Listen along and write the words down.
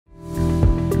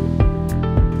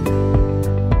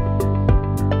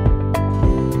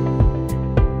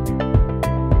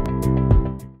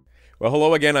Well,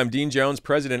 hello again. I'm Dean Jones,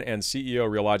 President and CEO,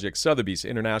 Realogic Sotheby's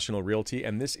International Realty,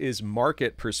 and this is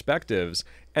Market Perspectives.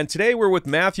 And today we're with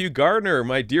Matthew Gardner,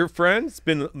 my dear friend. It's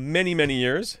been many, many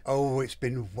years. Oh, it's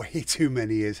been way too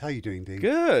many years. How are you doing, Dean?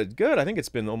 Good, good. I think it's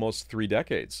been almost 3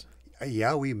 decades.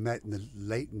 Yeah, we met in the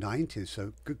late 90s,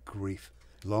 so good grief.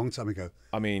 Long time ago.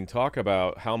 I mean, talk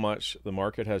about how much the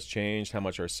market has changed, how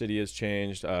much our city has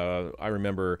changed. I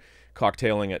remember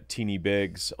cocktailing at Teeny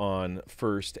Biggs on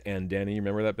First and Denny.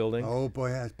 Remember that building? Oh boy,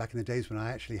 yeah, back in the days when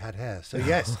I actually had hair. So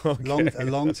yes, Okay. a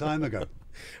long time ago.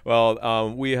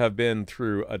 Well, we have been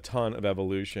through a ton of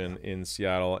evolution in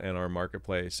Seattle and our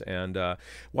marketplace. And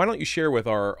why don't you share with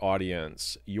our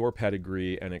audience your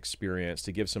pedigree and experience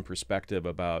to give some perspective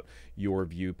about your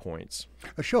viewpoints?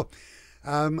 Sure.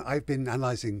 I've been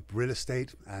analyzing real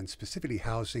estate and specifically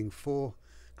housing for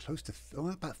close to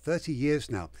about 30 years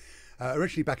now.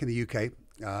 Originally back in the UK,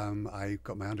 I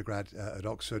got my undergrad at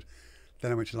Oxford.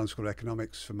 Then I went to London School of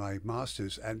Economics for my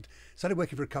master's and started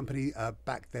working for a company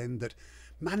back then that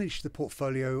managed the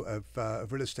portfolio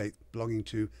of real estate belonging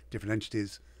to different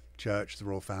entities, church, the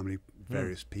royal family,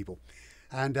 various people.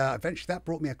 And eventually that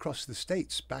brought me across the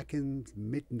States back in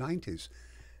mid-90s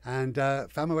and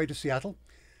found my way to Seattle.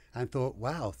 And thought,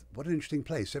 wow, what an interesting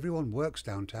place. Everyone works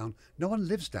downtown. No one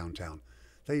lives downtown.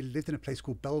 They lived in a place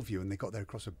called Bellevue, and they got there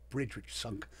across a bridge which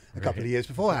sunk a couple of years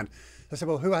beforehand. I said,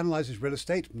 well, who analyzes real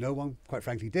estate? No one, quite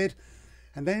frankly, did.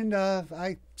 And then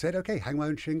I said, okay, hang my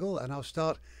own shingle, and I'll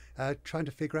start trying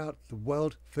to figure out the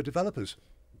world for developers.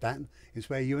 That is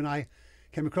where you and I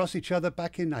came across each other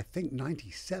back in, I think,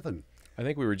 97. I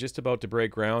think we were just about to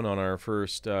break ground on our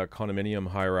first condominium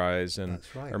high-rise, and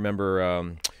That's right. I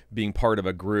remember being part of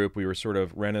a group. We were sort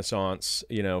of Renaissance,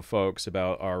 folks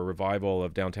about our revival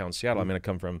of downtown Seattle. I mean, I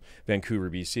come from Vancouver,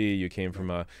 BC. You came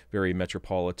from a very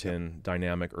metropolitan,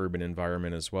 dynamic urban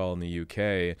environment as well in the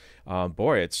UK.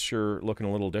 Boy, it's sure looking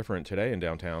a little different today in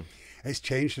downtown. It's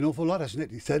changed an awful lot, hasn't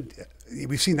it? You said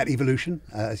we've seen that evolution,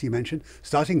 as you mentioned,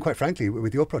 starting, quite frankly,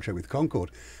 with your project with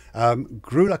Concord.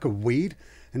 Grew like a weed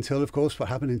until, of course, what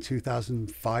happened in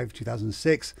 2005,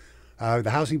 2006, the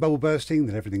housing bubble bursting,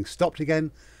 then everything stopped again,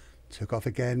 took off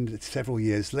again several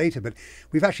years later. But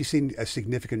we've actually seen a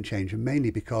significant change, and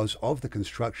mainly because of the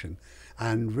construction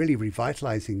and really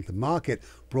revitalizing the market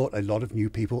brought a lot of new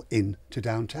people into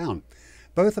downtown.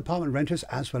 Both apartment renters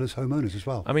as well as homeowners as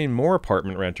well. I mean, more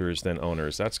apartment renters than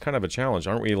owners. That's kind of a challenge.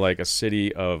 Aren't we like a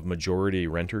city of majority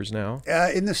renters now?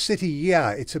 In the city,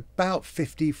 yeah, it's about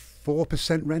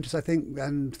 54% renters, I think,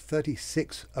 and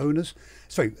 36 owners.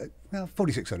 Sorry,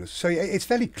 46 owners. So it's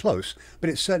fairly close, but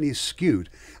it certainly is skewed.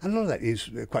 And a lot of that is,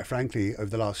 quite frankly, over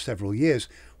the last several years,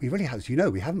 we really have, as you know,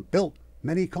 we haven't built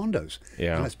many condos.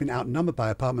 Yeah. And it's been outnumbered by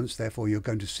apartments, therefore you're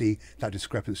going to see that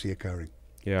discrepancy occurring.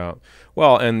 Yeah.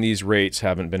 Well, and these rates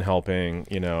haven't been helping,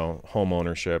 home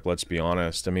ownership, let's be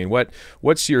honest. I mean,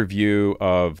 what's your view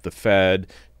of the Fed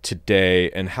today,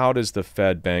 and how does the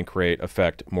Fed bank rate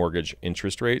affect mortgage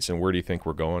interest rates, and where do you think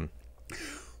we're going?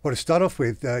 Well, to start off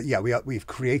with, we've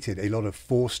created a lot of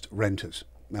forced renters.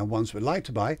 Now, ones we'd like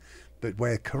to buy, but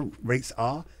where current rates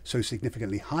are so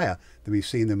significantly higher than we've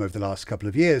seen them over the last couple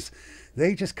of years,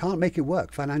 they just can't make it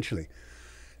work financially.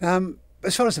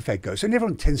 As far as the Fed goes, and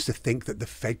everyone tends to think that the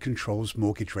Fed controls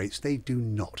mortgage rates. They do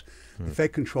not. The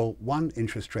Fed control one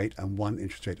interest rate and one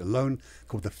interest rate alone,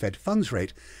 called the Fed funds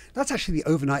rate. That's actually the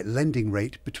overnight lending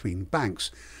rate between banks.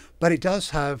 But it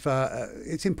does have,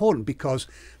 it's important because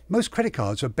most credit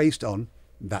cards are based on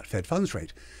that Fed funds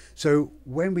rate. So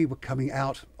when we were coming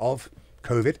out of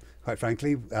COVID, quite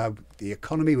frankly, the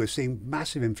economy was seeing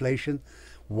massive inflation.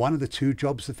 One of the two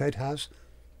jobs the Fed has,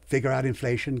 figure out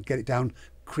inflation, get it down,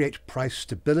 create price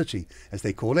stability, as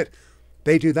they call it.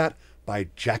 They do that by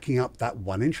jacking up that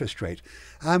one interest rate.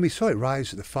 And we saw it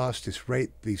rise at the fastest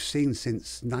rate we've seen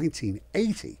since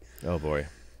 1980. Oh, boy.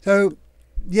 So,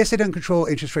 yes, they don't control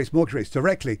interest rates, mortgage rates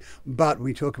directly, but when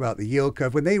we talk about the yield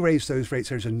curve, when they raise those rates,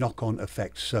 there's a knock-on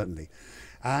effect, certainly.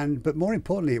 But more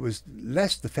importantly, it was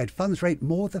less the Fed funds rate,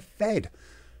 more the Fed,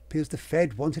 because the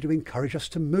Fed wanted to encourage us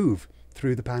to move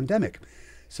through the pandemic.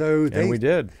 And we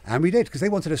did. And we did, because they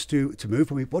wanted us to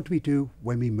move. What do we do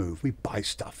when we move? We buy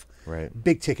stuff. Right.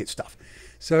 Big ticket stuff.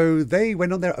 So they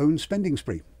went on their own spending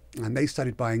spree. And they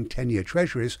started buying 10-year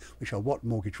treasuries, which are what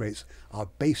mortgage rates are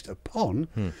based upon,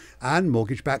 and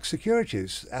mortgage-backed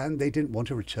securities. And they didn't want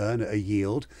to return a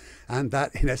yield. And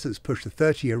that, in essence, pushed the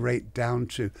 30-year rate down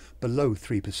to below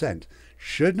 3%.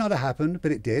 Should not have happened,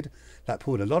 but it did. That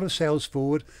pulled a lot of sales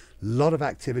forward, a lot of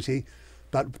activity.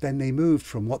 But then they moved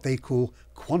from what they call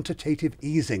quantitative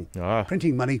easing,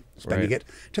 printing money, spending it,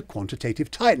 to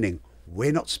quantitative tightening.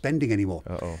 We're not spending anymore.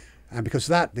 And because of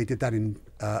that, they did that in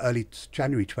early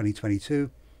January 2022.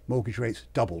 Mortgage rates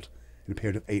doubled in a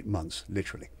period of 8 months,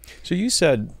 literally. So you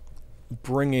said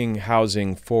bringing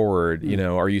housing forward,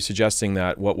 are you suggesting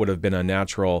that what would have been a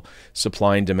natural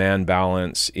supply and demand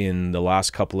balance in the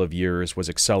last couple of years was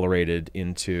accelerated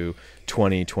into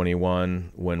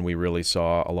 2021 when we really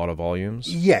saw a lot of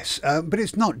volumes? Yes, but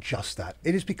it's not just that.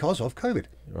 It is because of COVID.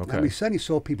 Okay. And we certainly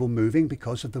saw people moving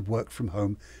because of the work from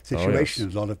home situation.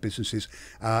 yes. A lot of businesses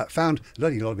found a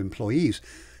lot of employees.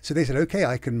 So they said, okay,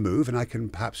 I can move and I can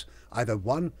perhaps either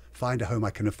one, find a home I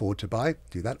can afford to buy,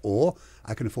 do that, or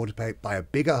I can afford to buy a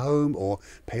bigger home or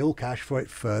pay all cash for it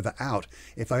further out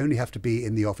if I only have to be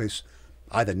in the office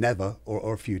either never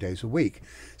or a few days a week.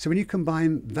 So when you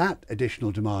combine that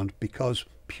additional demand because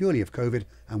purely of COVID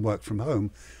and work from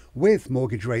home with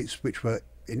mortgage rates, which were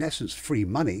in essence free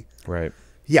money, Right.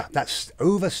 yeah, that's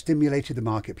overstimulated the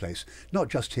marketplace, not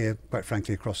just here, quite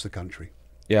frankly, across the country.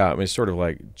 Yeah, I mean, it's sort of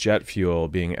like jet fuel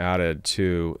being added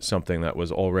to something that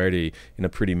was already in a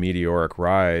pretty meteoric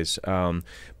rise.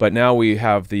 But now we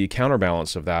have the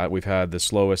counterbalance of that. We've had the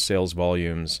slowest sales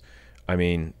volumes, I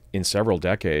mean, in several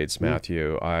decades,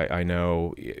 Matthew. I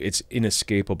know it's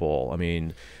inescapable. I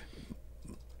mean,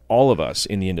 all of us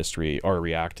in the industry are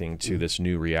reacting to this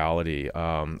new reality.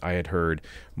 I had heard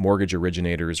mortgage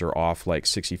originators are off like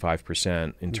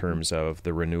 65% in terms of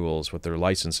the renewals with their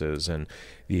licenses, and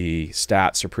the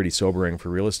stats are pretty sobering for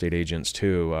real estate agents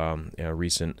too. A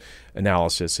recent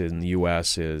analysis in the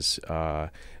U.S. is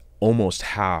almost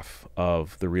half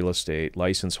of the real estate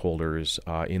license holders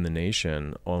in the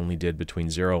nation only did between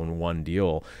 0 and 1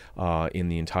 deal in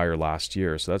the entire last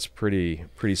year. So that's pretty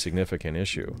significant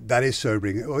issue. That is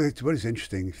sobering. What is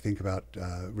interesting, if you think about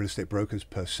real estate brokers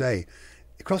per se,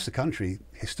 across the country,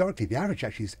 historically, the average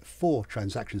actually is 4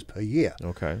 transactions per year.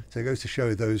 Okay. So it goes to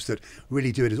show those that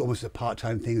really do it as almost a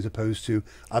part-time thing as opposed to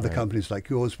other companies like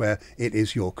yours where it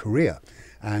is your career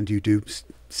and you do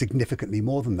significantly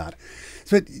more than that.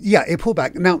 So yeah, it pulled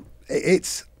back. Now,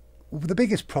 it's the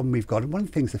biggest problem we've got, and one of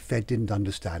the things the Fed didn't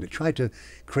understand, it tried to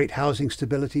create housing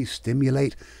stability,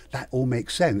 stimulate, that all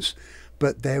makes sense.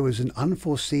 But there was an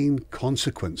unforeseen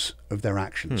consequence of their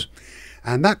actions.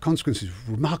 And that consequence is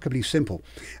remarkably simple.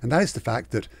 And that is the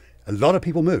fact that a lot of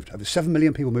people moved. Over 7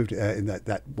 million people moved in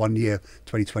that 1 year,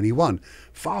 2021,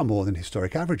 far more than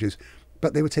historic averages.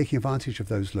 But they were taking advantage of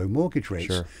those low mortgage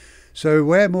rates. Sure. So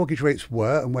where mortgage rates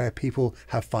were and where people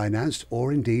have financed,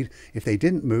 or indeed if they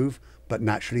didn't move, but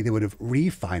naturally they would have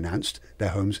refinanced their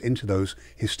homes into those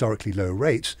historically low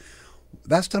rates,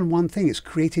 that's done one thing. It's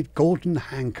created golden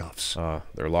handcuffs.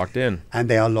 They're locked in. And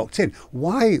they are locked in.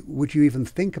 Why would you even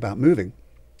think about moving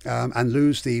and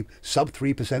lose the sub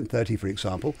 3% 30, for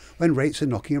example, when rates are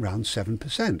knocking around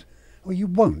 7%? Well, you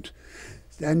won't.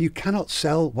 And you cannot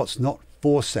sell what's not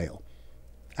for sale.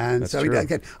 And That's so true.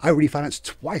 again, I refinanced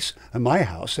twice in my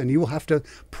house, and you will have to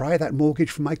pry that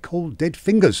mortgage from my cold, dead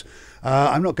fingers.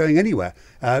 I'm not going anywhere.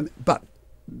 But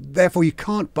therefore, you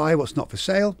can't buy what's not for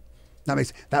sale.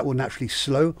 That will naturally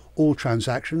slow all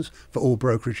transactions for all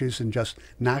brokerages and just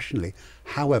nationally.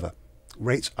 However,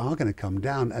 rates are going to come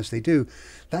down. As they do,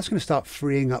 that's going to start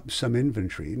freeing up some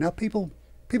inventory. Now, people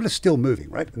are still moving,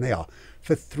 right? And they are,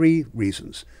 for 3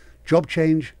 reasons: job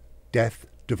change, death,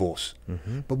 divorce.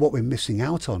 But what we're missing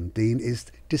out on, Dean,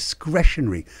 is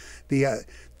discretionary. The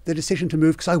decision to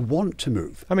move because I want to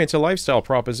move. I mean, it's a lifestyle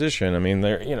proposition. I mean,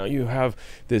 you have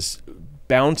this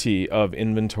bounty of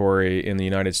inventory in the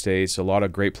United States, a lot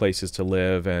of great places to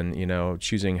live, and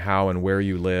choosing how and where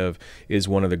you live is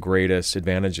one of the greatest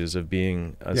advantages of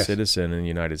being a citizen in the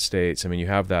United States. I mean, you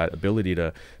have that ability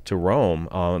to roam.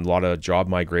 A lot of job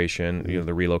migration,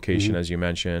 the relocation, as you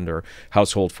mentioned, or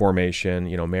household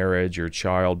formation, marriage or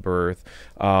childbirth,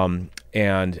 and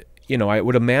I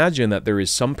would imagine that there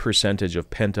is some percentage of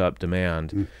pent-up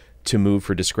demand to move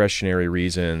for discretionary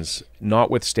reasons,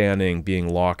 notwithstanding being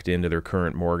locked into their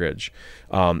current mortgage,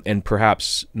 and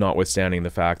perhaps notwithstanding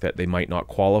the fact that they might not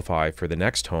qualify for the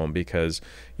next home because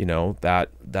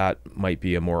that might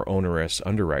be a more onerous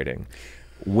underwriting.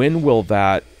 When will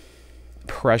that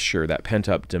pressure, that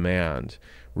pent-up demand,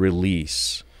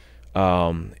 release?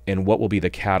 And what will be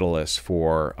the catalyst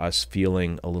for us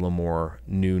feeling a little more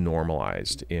new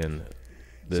normalized in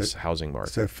this housing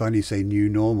market? So funny you say new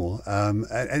normal, and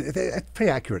it's pretty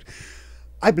accurate.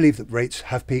 I believe that rates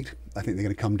have peaked. I think they're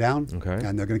going to come down,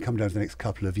 and they're going to come down for the next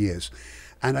couple of years.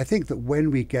 And I think that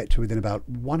when we get to within about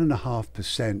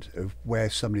 1.5% of where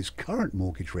somebody's current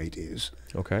mortgage rate is,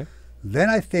 then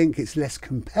I think it's less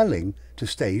compelling to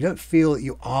stay. You don't feel that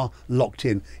you are locked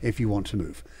in if you want to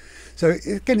move. So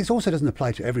again, it also doesn't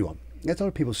apply to everyone. There's a lot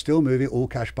of people still moving, all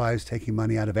cash buyers taking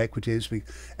money out of equities.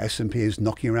 S&P is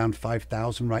knocking around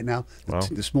 5,000 right now. Wow.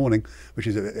 This morning, which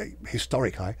is a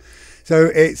historic high.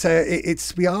 So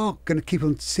we are going to keep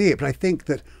on seeing it, but I think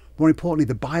that more importantly,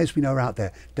 the buyers we know are out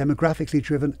there, demographically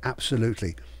driven,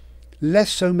 absolutely. Less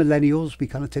so millennials. We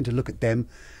kind of tend to look at them,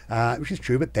 which is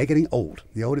true, but they're getting old.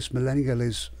 The oldest millennial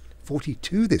is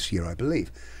 42 this year, I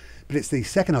believe. But it's the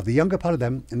second half, the younger part of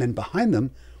them, and then behind them,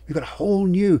 we've got a whole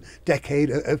new decade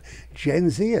of Gen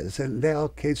Zers, and they are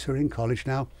kids who are in college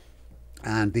now,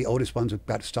 and the oldest ones are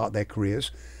about to start their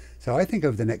careers. So I think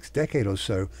over the next decade or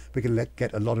so, we can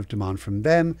get a lot of demand from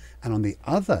them. And on the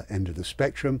other end of the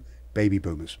spectrum, baby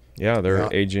boomers. Yeah,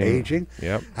 they're aging.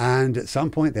 Yep. And at some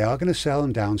point, they are going to sell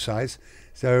and downsize.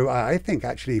 So I think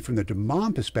actually from the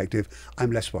demand perspective,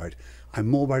 I'm less worried. I'm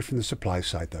more worried from the supply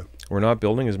side, though. We're not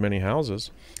building as many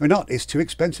houses. We're not. It's too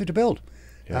expensive to build.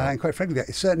 Yeah. And quite frankly,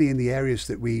 it's certainly in the areas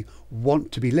that we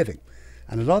want to be living.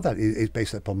 And a lot of that is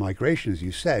based upon migration, as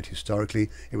you said. Historically,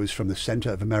 it was from the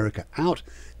center of America out.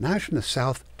 Now it's from the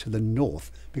south to the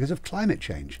north because of climate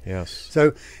change. Yes.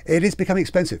 So it is becoming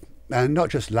expensive. And not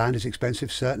just land is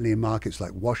expensive, certainly in markets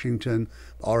like Washington,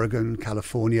 Oregon,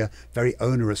 California, very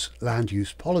onerous land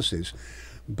use policies.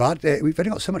 But we've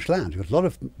only got so much land. We've got a lot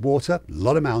of water, a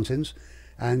lot of mountains.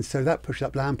 And so that pushes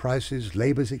up land prices,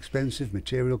 labor's expensive,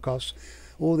 material costs,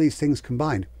 all these things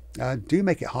combined. Do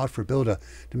make it hard for a builder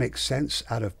to make sense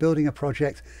out of building a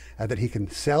project that he can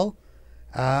sell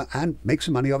and make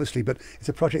some money, obviously, but it's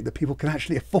a project that people can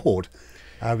actually afford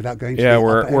without going to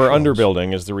we're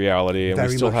underbuilding is the reality, and Very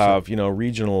we still much have so.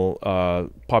 Regional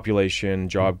population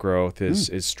job growth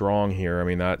is strong here. I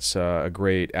mean, that's a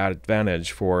great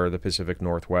advantage for the Pacific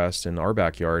Northwest and our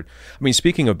backyard. I mean,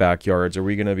 speaking of backyards, are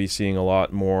we going to be seeing a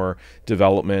lot more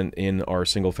development in our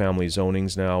single family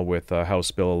zonings now with House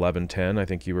Bill 1110? I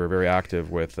think you were very active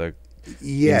with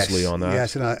Inslee on that.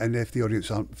 Yes, and if the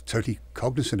audience aren't totally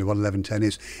cognizant of what 1110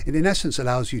 is, it in essence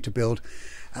allows you to build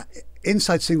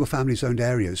inside single-family zoned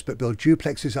areas, but build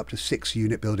duplexes up to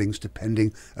 6-unit buildings,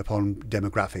 depending upon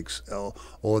demographics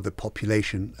or the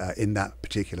population in that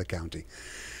particular county.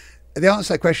 The answer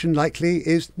to that question likely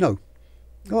is no.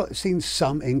 Well, it's seen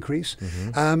some increase,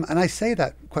 and I say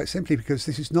that quite simply because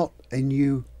this is not a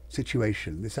new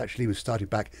situation. This actually was started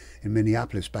back in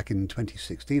Minneapolis back in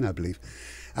 2016, I believe.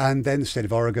 And then the state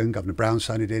of Oregon, Governor Brown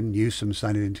signed it in, Newsom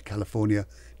signed it into California,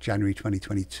 January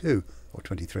 2022 or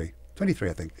 23,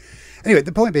 I think. Anyway,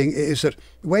 the point being is that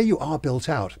where you are built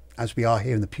out, as we are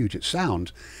here in the Puget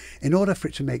Sound, in order for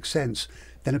it to make sense,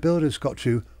 then a builder's got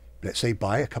to, let's say,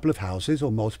 buy a couple of houses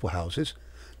or multiple houses,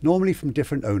 normally from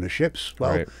different ownerships.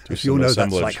 Well, right. as you all know,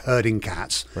 that's like herding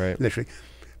cats, right. Literally.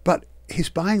 But he's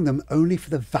buying them only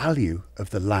for the value of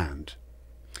the land.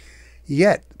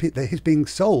 Yet he's being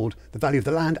sold the value of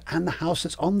the land and the house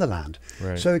that's on the land.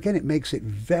 Right. So again, it makes it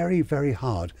very, very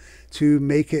hard to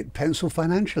make it pencil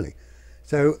financially.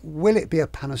 So will it be a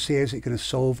panacea? Is it going to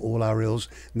solve all our ills?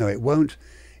 No, it won't.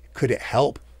 Could it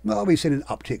help? Well, we've seen an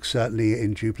uptick certainly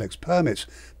in duplex permits,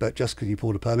 but just because you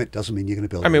pulled a permit doesn't mean you're going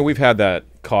to build. I mean, we've had that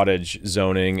cottage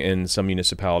zoning in some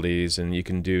municipalities, and you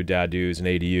can do DADUs and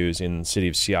ADUs in the city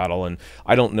of Seattle, and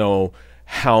I don't know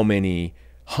how many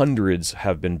hundreds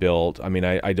have been built. I mean,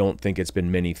 I don't think it's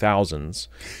been many thousands.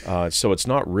 So it's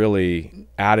not really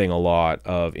adding a lot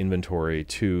of inventory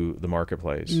to the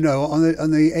marketplace. No, on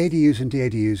the ADUs and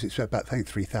DADUs, it's about, I think,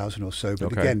 3,000 or so. But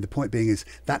Okay. again, the point being is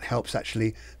that helps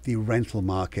actually the rental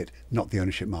market, not the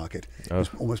ownership market. Oh.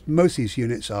 Almost most of these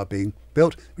units are being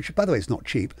built, which, by the way, is not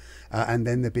cheap, and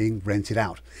then they're being rented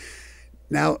out.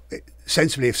 Now,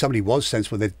 sensibly, if somebody was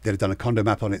sensible, they'd have done a condo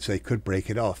map on it so they could break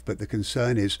it off. But the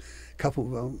concern is a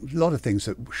lot of things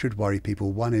that should worry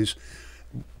people. One is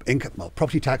income,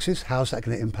 property taxes. How's that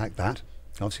going to impact that?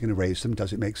 Obviously going to raise them.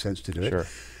 Does it make sense to do it? Sure.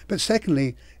 But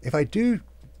secondly, if I do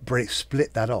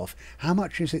split that off, how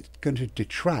much is it going to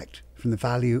detract from the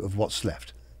value of what's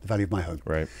left, the value of my home?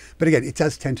 Right. But again, it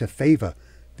does tend to favor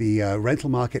the rental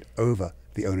market over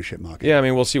the ownership market. Yeah, I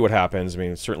mean, we'll see what happens. I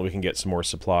mean, certainly we can get some more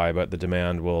supply, but the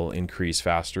demand will increase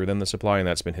faster than the supply, and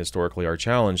that's been historically our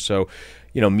challenge. So,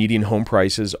 median home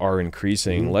prices are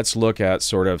increasing. Let's look at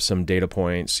sort of some data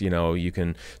points. You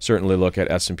can certainly look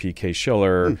at S&P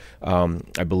Case-Shiller.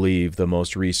 I believe the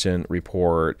most recent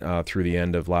report through the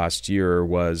end of last year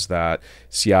was that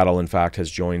Seattle, in fact,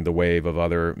 has joined the wave of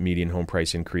other median home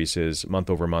price increases month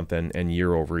over month and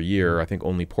year over year. I think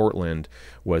only Portland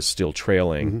was still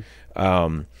trailing.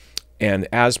 And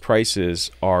as prices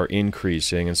are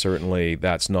increasing, and certainly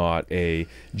that's not a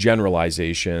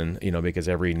generalization, because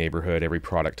every neighborhood, every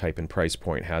product type and price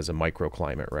point has a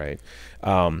microclimate, right?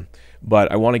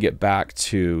 But I want to get back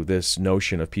to this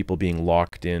notion of people being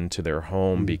locked into their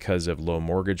home because of low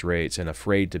mortgage rates and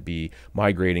afraid to be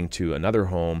migrating to another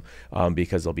home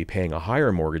because they'll be paying a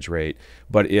higher mortgage rate.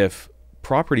 But if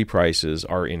property prices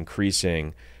are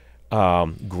increasing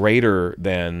greater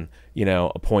than,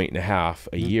 1.5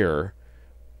 a year,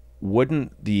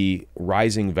 wouldn't the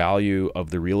rising value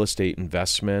of the real estate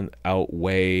investment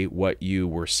outweigh what you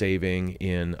were saving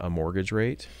in a mortgage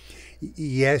rate?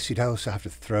 Yes, you'd also have to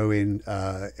throw in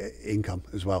income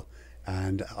as well.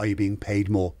 And are you being paid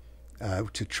more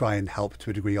to try and help to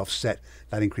a degree offset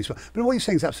that increase? But what you're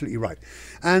saying is absolutely right.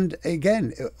 And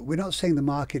again, we're not saying the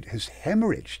market has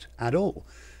hemorrhaged at all.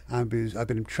 Because I've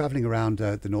been traveling around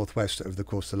the Northwest over the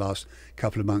course of the last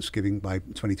couple of months, giving my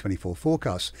 2024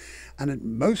 forecasts. And at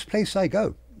most places I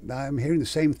go, I'm hearing the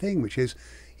same thing, which is,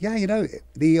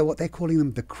 what they're calling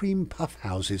them the cream puff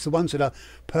houses, the ones that are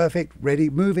perfect, ready,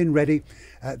 move-in ready,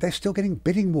 they're still getting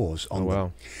bidding wars on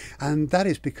them. And that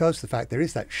is because the fact there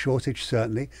is that shortage,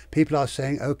 certainly. People are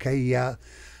saying, okay, yeah,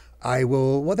 I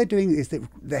will. What they're doing is that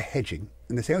they're hedging.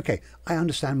 And they say, okay, I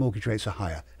understand mortgage rates are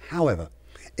higher. However,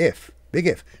 big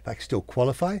if I can still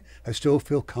qualify, I still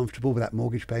feel comfortable with that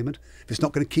mortgage payment, if it's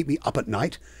not going to keep me up at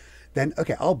night, then,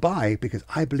 okay, I'll buy because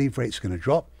I believe rates are going to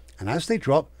drop. And as they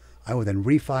drop, I will then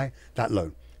refi that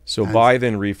loan. So buy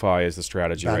then refi is the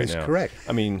strategy right now. That is correct.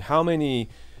 I mean,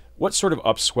 what sort of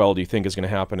upswell do you think is going to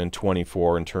happen in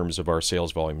 24 in terms of our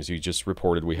sales volumes? You just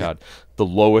reported we had the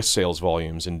lowest sales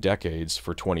volumes in decades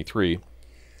for 23.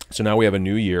 So now we have a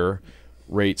new year.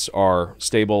 Rates are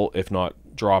stable, if not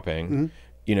dropping.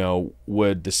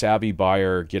 Would the savvy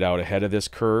buyer get out ahead of this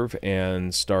curve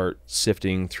and start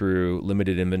sifting through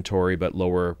limited inventory but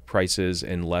lower prices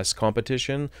and less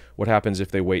competition? What happens if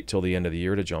they wait till the end of the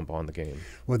year to jump on the game?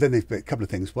 Well, then they've got a couple of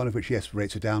things. One of which, yes,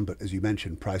 rates are down, but as you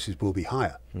mentioned, prices will be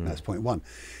higher. That's point one.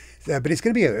 But it's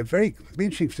going to be it'll be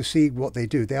interesting to see what they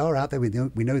do. They are out there. We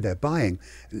know they're buying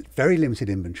very limited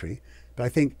inventory. But I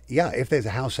think, if there's a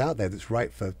house out there that's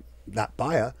right for that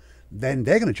buyer, then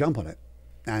they're going to jump on it.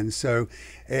 And so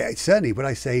certainly would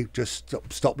I say just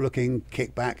stop looking,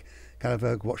 kick back, kind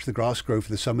of watch the grass grow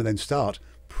for the summer, then start?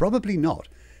 Probably not,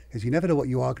 because you never know what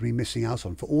you are going to be missing out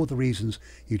on for all the reasons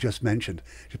you just mentioned.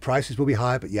 The prices will be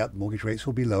higher, but mortgage rates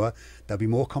will be lower. There'll be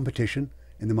more competition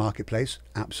in the marketplace.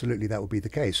 Absolutely, that will be the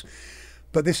case.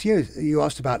 But this year, you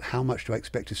asked about how much do I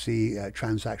expect to see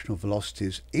transactional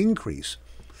velocities increase.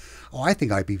 I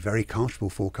think I'd be very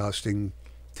comfortable forecasting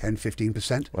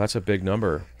 10-15%. Well, that's a big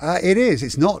number. It is.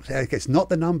 It's not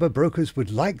the number brokers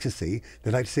would like to see.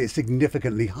 They'd like to see it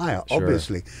significantly higher,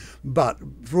 obviously. But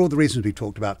for all the reasons we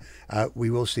talked about, we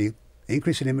will see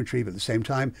increase in inventory, but at the same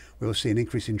time, we will see an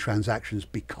increase in transactions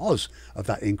because of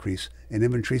that increase in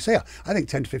inventory. So I think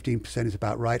 10 to 15% is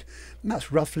about right. And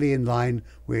that's roughly in line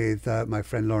with my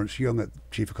friend Lawrence Young,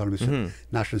 Chief Economist at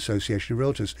National Association of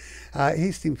Realtors.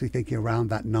 He seems to be thinking around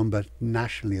that number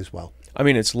nationally as well. I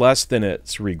mean, it's less than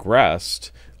it's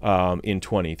regressed in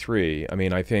 23. I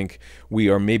mean, I think we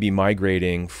are maybe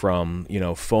migrating from,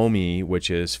 FOMI, which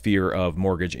is fear of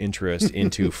mortgage interest,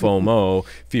 into FOMO,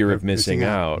 fear of missing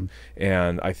out.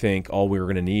 And I think all we're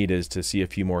going to need is to see a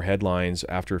few more headlines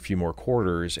after a few more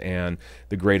quarters, and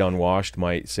the great unwashed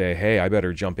might say, hey, I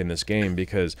better jump in this game,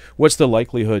 because what's the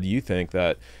likelihood you think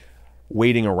that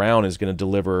waiting around is going to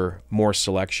deliver more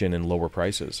selection and lower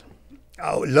prices?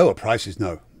 Oh, lower prices,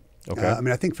 no. Okay.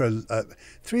 I think for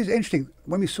three is interesting.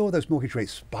 When we saw those mortgage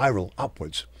rates spiral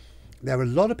upwards, there were a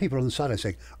lot of people on the sideline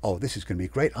saying, "Oh, this is going to be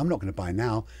great. I'm not going to buy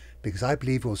now because I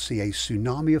believe we'll see a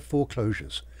tsunami of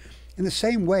foreclosures." In the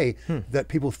same way that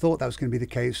people thought that was going to be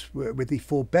the case with the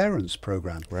forbearance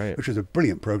program, right, which was a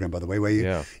brilliant program, by the way,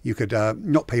 where you could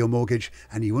not pay your mortgage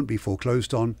and you wouldn't be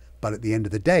foreclosed on. But at the end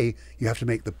of the day, you have to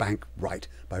make the bank right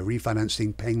by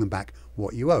refinancing, paying them back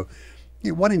what you owe.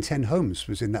 1 in 10 homes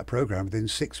was in that program within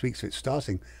 6 weeks of it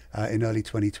starting in early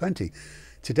 2020.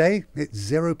 Today, it's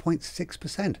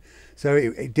 0.6%. So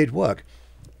it did work.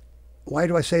 Why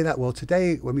do I say that? Well,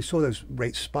 today, when we saw those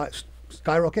rates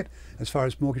skyrocket, as far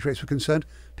as mortgage rates were concerned,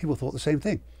 people thought the same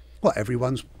thing. Well,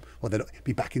 they'll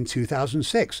be back in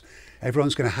 2006.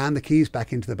 Everyone's going to hand the keys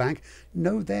back into the bank.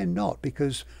 No, they're not,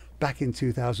 because back in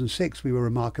 2006, we were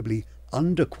remarkably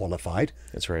underqualified.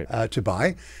 That's right. To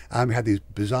buy. We had these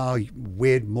bizarre,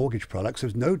 weird mortgage products.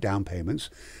 There's no down payments.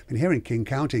 And here in King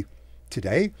County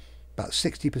today, about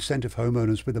 60% of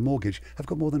homeowners with a mortgage have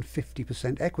got more than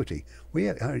 50% equity. We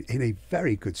are in a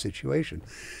very good situation.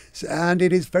 And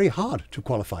it is very hard to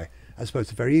qualify as opposed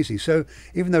to very easy. So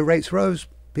even though rates rose,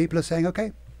 people are saying,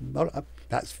 okay,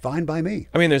 that's fine by me.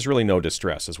 I mean, there's really no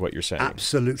distress, is what you're saying.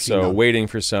 Absolutely. So none. waiting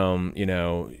for some,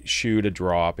 shoe to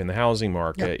drop in the housing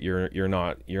market, you're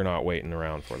not waiting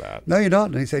around for that. No, you're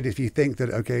not. And he said, if you think that,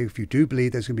 okay, if you do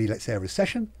believe there's going to be, let's say, a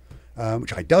recession,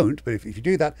 which I don't, but if you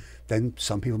do that, then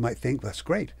some people might think that's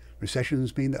great.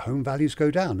 Recessions mean that home values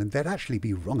go down, and they'd actually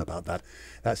be wrong about that.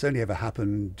 That's only ever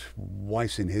happened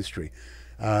twice in history.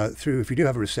 If you do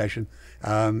have a recession,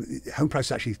 home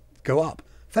prices actually go up.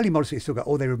 Fairly modestly, still go,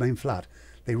 or they remain flat.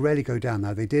 They rarely go down.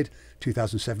 Now, they did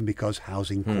 2007 because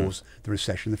housing caused the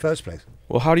recession in the first place.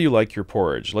 Well, how do you like your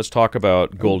porridge? Let's talk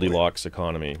about Goldilocks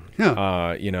economy. Yeah.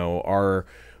 Are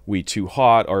we too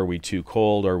hot? Are we too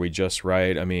cold? Are we just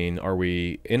right? I mean, are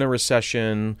we in a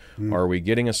recession? Are we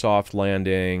getting a soft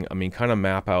landing? I mean, kind of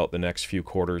map out the next few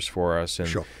quarters for us, and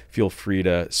feel free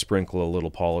to sprinkle a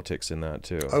little politics in that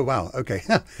too. Oh, wow. Okay.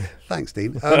 Thanks,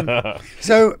 Dean.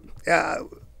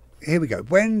 Here we go.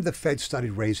 When the Fed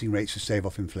started raising rates to stave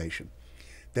off inflation,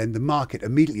 then the market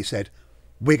immediately said,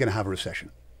 we're going to have a recession.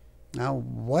 Now,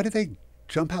 why did they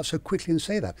jump out so quickly and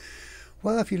say that?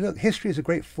 Well, if you look, history is a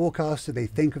great forecaster. They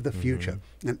think of the future.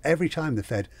 And every time the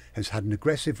Fed has had an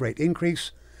aggressive rate increase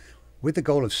with the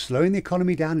goal of slowing the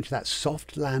economy down into that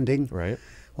soft landing, right?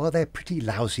 Well, they're pretty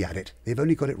lousy at it. They've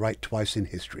only got it right twice in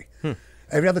history.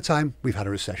 Every other time, we've had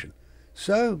a recession.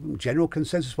 So general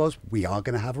consensus was, we are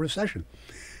going to have a recession.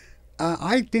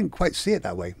 I didn't quite see it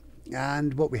that way.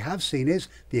 And what we have seen is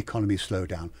the economy slow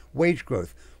down. Wage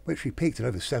growth, which we peaked at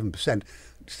over 7%,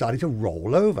 starting to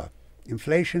roll over.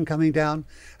 Inflation coming down.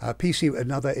 PC,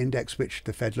 another index which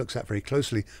the Fed looks at very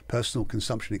closely, personal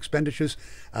consumption expenditures.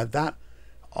 That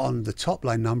on the top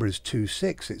line number is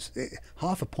 2.6. It's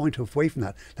half a point away from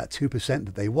that 2%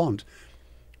 that they want.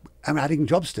 I'm adding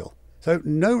jobs still. So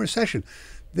no recession.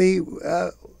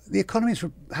 The economy has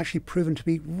actually proven to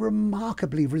be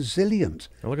remarkably resilient.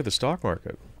 Now look at the stock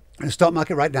market. In the stock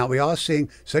market right now, we are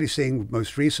certainly seeing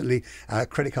most recently,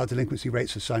 credit card delinquency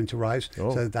rates are starting to rise.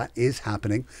 So that is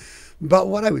happening. But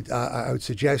what I would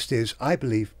suggest is, I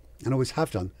believe, and always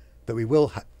have done, that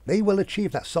they will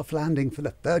achieve that soft landing for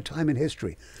the third time in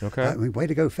history. Okay. Way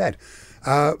to go, Fed.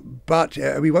 But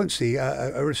we won't see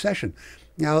a recession.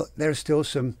 Now, there are still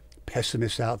some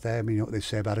pessimists out there. I mean, you know what they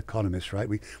say about economists, right?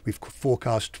 We've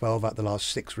forecast 12 out of the last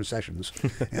 6 recessions.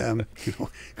 You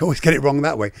always get it wrong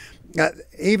that way.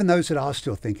 Even those that are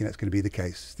still thinking that's going to be the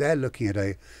case, they're looking at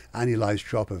a annualized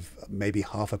drop of maybe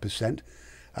 0.5%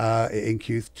 in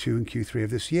Q2 and Q3 of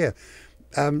this year.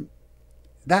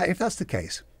 If that's the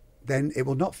case, then it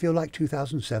will not feel like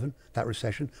 2007, that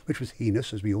recession, which was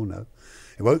heinous, as we all know.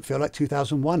 It won't feel like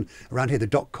 2001. Around here, the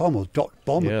dot-com or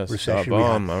dot-bomb recession.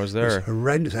 Dot-bomb, I was there. It was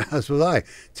horrendous, as was I.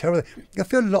 Terrible. I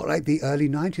feel a lot like the early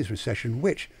 90s recession,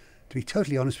 which, to be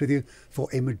totally honest with you, for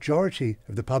a majority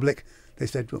of the public, they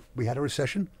said, well, we had a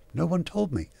recession. No one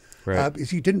told me. Right.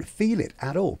 Because you didn't feel it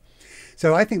at all.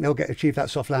 So I think they'll achieve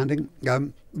that soft landing.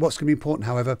 What's going to be important,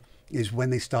 however, is when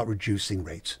they start reducing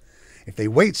rates. If they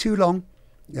wait too long,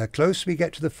 close we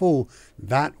get to the fall,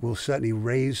 that will certainly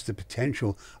raise the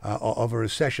potential of a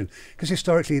recession. Because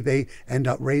historically, they end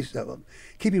up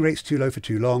keeping rates too low for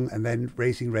too long and then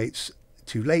raising rates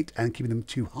too late and keeping them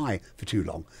too high for too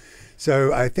long.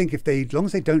 So I think as long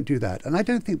as they don't do that, and I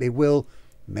don't think they will,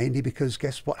 mainly because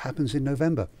guess what happens in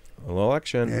November? An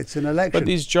election. It's an election. But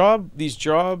these job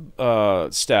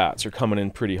stats are coming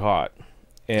in pretty hot.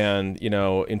 And,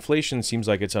 inflation seems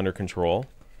like it's under control,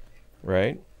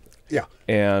 right?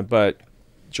 Yeah. But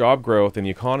job growth in the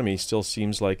economy still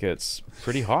seems like it's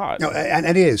pretty hot. No, and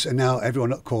it is. And now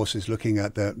everyone, of course, is looking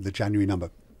at the January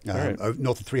number. Right.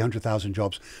 North of 300,000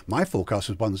 jobs. My forecast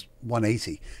was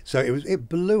 180. So it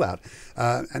blew out.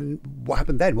 And what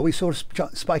happened then? Well, we saw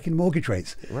a spike in mortgage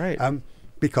rates. Right.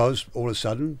 Because all of a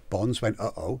sudden bonds went,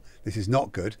 this is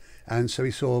not good. And so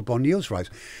we saw bond yields rise.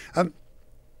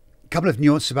 Couple of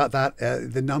nuances about that.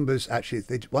 The numbers actually,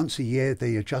 once a year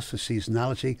they adjust for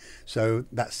seasonality. So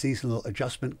that seasonal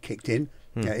adjustment kicked in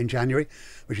January,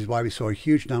 which is why we saw a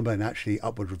huge number and actually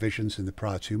upward revisions in the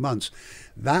prior 2 months.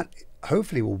 That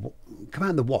hopefully will come out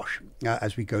in the wash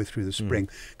as we go through the spring.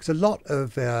 Because a lot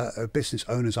of business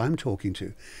owners I'm talking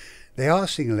to, they are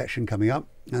seeing an election coming up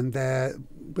and they're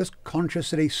just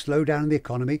conscious that a slowdown in the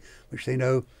economy, which they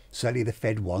know certainly the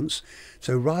Fed wants.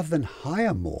 So rather than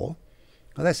hire more,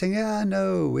 they're saying,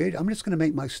 I'm just going to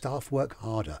make my staff work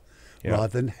harder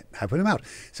rather than helping them out.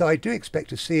 So I do expect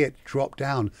to see it drop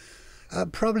down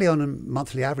probably on a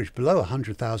monthly average below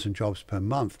 100,000 jobs per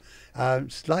month,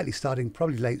 slightly starting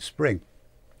probably late spring.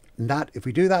 And that, if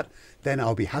we do that, then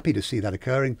I'll be happy to see that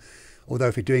occurring. Although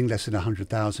if you're doing less than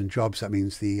 100,000 jobs, that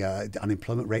means the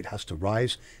unemployment rate has to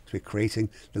rise. So we're creating,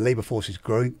 the labour force is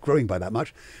growing by that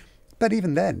much. But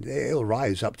even then, it'll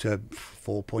rise up to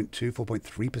 4.2,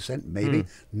 4.3% maybe.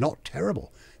 Not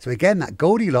terrible. So again, that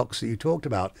Goldilocks that you talked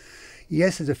about,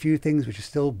 yes, there's a few things which are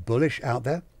still bullish out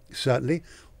there, certainly.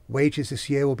 Wages this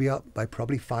year will be up by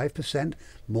probably 5%,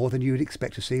 more than you would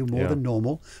expect to see, more than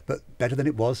normal, but better than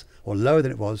it was, or lower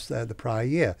than it was the prior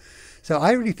year. So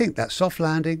I really think that soft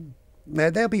landing,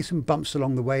 there'll be some bumps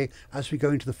along the way. As we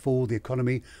go into the fall, the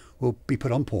economy will be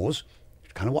put on pause.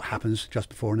 Kind of what happens just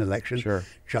before an election,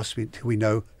 just until we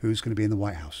know who's going to be in the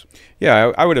White House.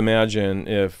 Yeah, I would imagine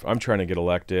if I'm trying to get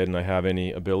elected and I have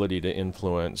any ability to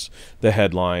influence the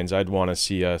headlines, I'd want to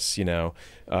see us,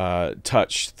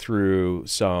 touch through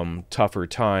some tougher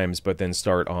times, but then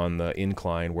start on the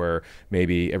incline where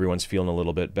maybe everyone's feeling a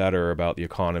little bit better about the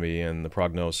economy and the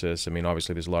prognosis. I mean,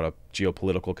 obviously, there's a lot of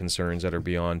geopolitical concerns that are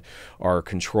beyond our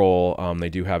control. They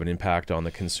do have an impact on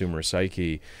the consumer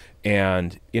psyche.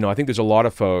 And, I think there's a lot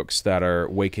of folks that are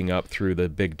waking up through the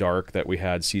big dark that we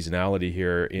had seasonality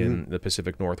here in the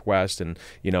Pacific Northwest. And,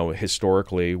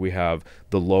 historically, we have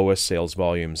the lowest sales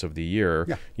volumes of the year,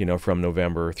 from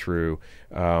November through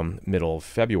middle of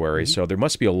February. So there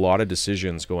must be a lot of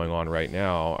decisions going on right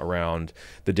now around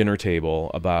the dinner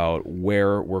table about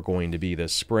where we're going to be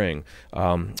this spring.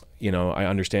 I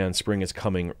understand spring is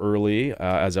coming early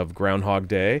as of Groundhog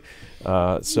Day.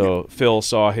 So Phil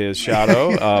saw his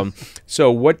shadow. So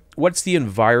what's the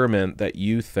environment that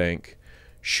you think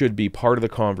should be part of the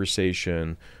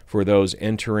conversation for those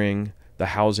entering the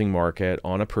housing market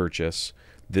on a purchase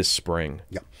this spring?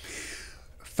 Yeah.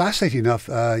 Fascinating enough,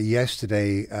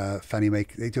 yesterday, Fannie Mae,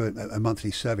 they do a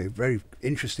monthly survey, a very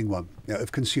interesting one,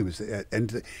 of consumers.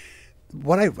 And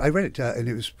what I read it, and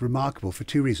it was remarkable for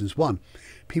two reasons. One,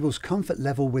 people's comfort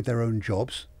level with their own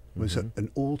jobs was at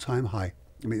an all-time high.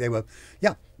 I mean, they were,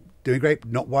 doing great,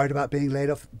 not worried about being laid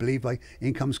off, believe my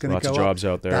income's going to go up. Lots of jobs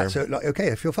out there. That's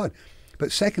okay, I feel fine.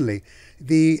 But secondly,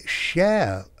 the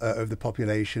share of the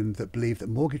population that believed that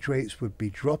mortgage rates would be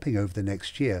dropping over the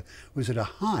next year was at a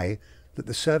high that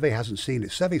the survey hasn't seen.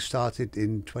 Its survey started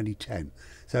in 2010.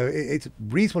 So it's a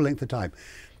reasonable length of time.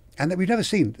 And that we've never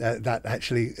seen that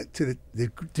actually to the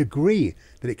degree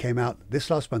that it came out this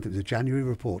last month. It was a January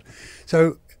report.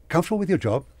 So comfortable with your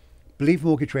job, believe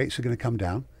mortgage rates are going to come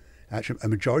down. Actually, a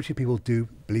majority of people do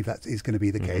believe that is going to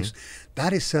be the case.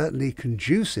 That is certainly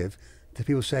conducive to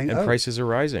people saying, and prices are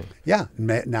rising. Yeah,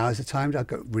 now is the time to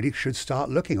really should start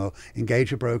looking or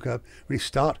engage a broker, really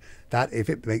start that if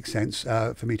it makes sense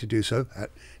for me to do so,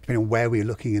 depending on where we're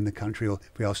looking in the country or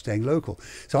if we are staying local.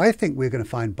 So I think we're going to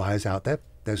find buyers out there.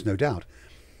 There's no doubt.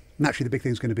 Naturally, the big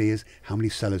thing is going to be is how many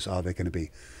sellers are there going to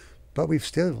be? But we've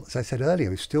still, as I said earlier,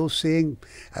 we're still seeing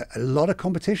a lot of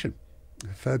competition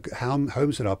for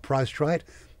homes that are priced right,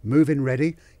 move-in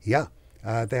ready. They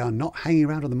are not hanging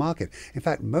around on the market. In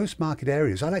fact, most market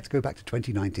areas, I like to go back to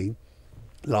 2019,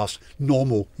 last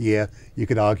normal year you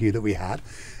could argue that we had.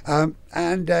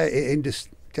 In just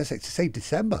to say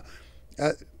December,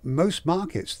 most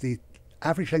markets, the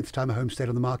average length of time a home stayed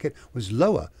on the market was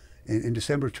lower in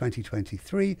December of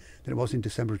 2023 than it was in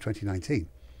December of 2019.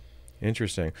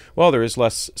 Interesting. Well, there is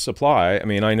less supply. I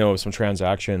mean, I know some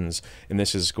transactions, and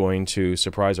this is going to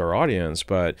surprise our audience,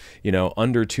 but,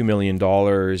 under $2 million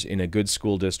in a good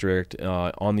school district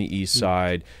on the east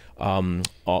side,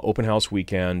 open house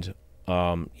weekend,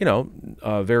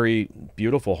 a very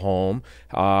beautiful home,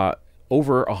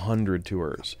 over 100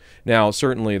 tours. Now,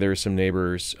 certainly there's some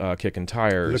neighbors kicking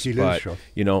tires, but,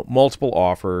 multiple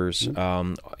offers,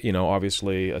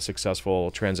 obviously a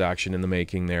successful transaction in the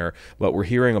making there, but we're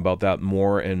hearing about that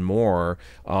more and more.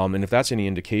 And if that's any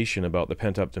indication about the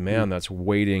pent-up demand that's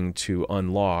waiting to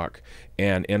unlock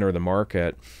and enter the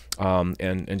market,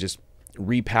 and just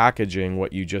repackaging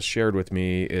what you just shared with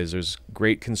me is there's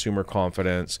great consumer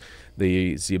confidence.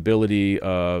 The ability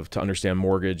to understand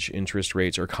mortgage interest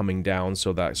rates are coming down,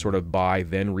 so that sort of buy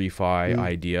then refi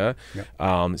idea.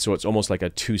 So it's almost like a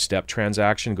two-step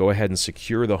transaction. Go ahead and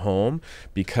secure the home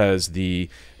because the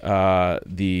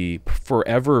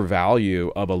forever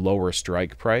value of a lower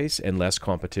strike price and less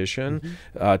competition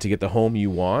to get the home you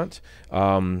want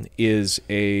is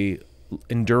a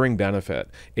enduring benefit.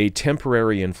 A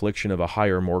temporary infliction of a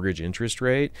higher mortgage interest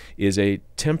rate is a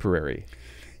temporary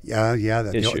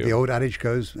issue. The old adage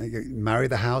goes, you marry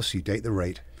the house, you date the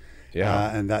rate.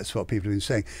 And that's what people have been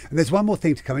saying. And there's one more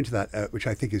thing to come into that, which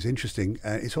I think is interesting.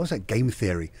 It's almost like game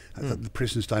theory, the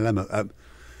prisoner's dilemma.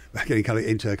 Getting kind of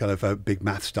into kind of big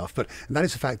math stuff, and that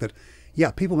is the fact that,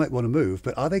 people might want to move,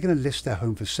 but are they going to list their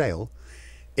home for sale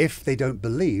if they don't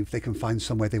believe they can find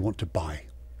somewhere they want to buy?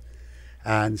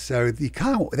 And so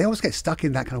they always get stuck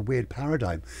in that kind of weird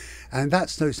paradigm. And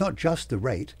so it's not just the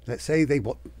rate. Let's say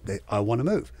I want to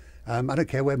move. I don't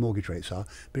care where mortgage rates are,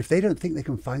 but if they don't think they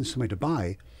can find somewhere to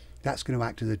buy, that's going to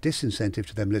act as a disincentive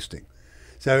to them listing.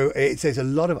 So there's a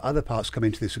lot of other parts come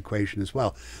into this equation as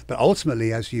well. But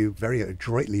ultimately, as you very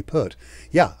adroitly put,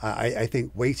 I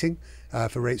think waiting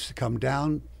for rates to come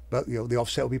down, but the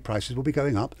offset will be prices will be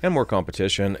going up. And more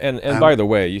competition. And by the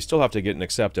way, you still have to get an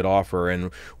accepted offer.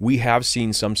 And we have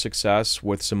seen some success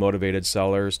with some motivated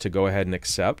sellers to go ahead and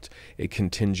accept a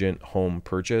contingent home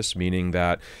purchase, meaning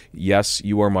that, yes,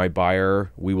 you are my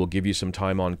buyer. We will give you some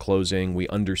time on closing. We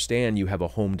understand you have a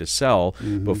home to sell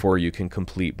before you can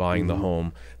complete buying the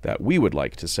home that we would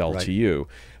like to sell to you.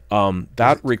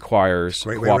 That requires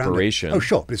cooperation. Oh,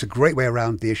 sure. But it's a great way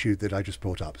around the issue that I just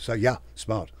brought up. So, yeah,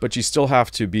 smart. But you still have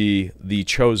to be the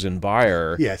chosen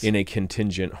buyer in a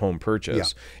contingent home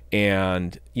purchase. Yeah.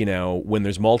 And, when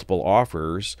there's multiple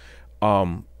offers,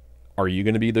 are you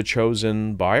going to be the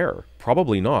chosen buyer?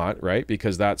 Probably not, right?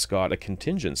 Because that's got a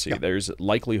contingency. Yeah. There's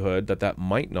likelihood that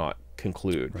might not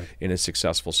conclude in a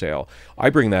successful sale.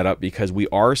 I bring that up because we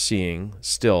are seeing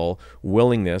still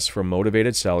willingness from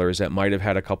motivated sellers that might have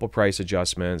had a couple price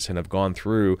adjustments and have gone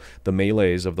through the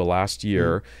melees of the last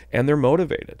year, and they're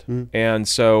motivated. And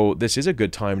so this is a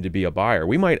good time to be a buyer.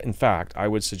 We might, in fact, I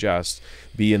would suggest,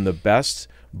 be in the best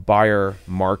buyer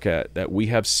market that we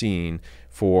have seen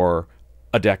for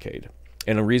a decade.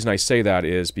 And the reason I say that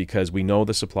is because we know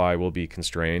the supply will be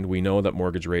constrained. We know that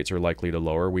mortgage rates are likely to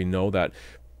lower. We know that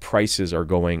prices are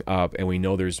going up, and we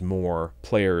know there's more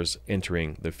players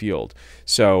entering the field.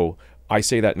 So I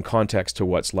say that in context to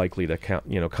what's likely to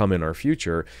come in our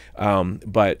future.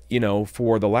 But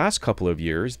for the last couple of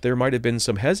years, there might have been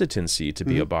some hesitancy to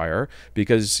be a buyer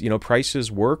because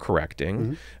prices were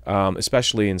correcting,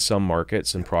 especially in some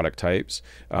markets and product types,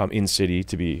 in city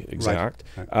to be exact.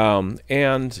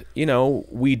 And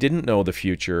we didn't know the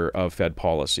future of Fed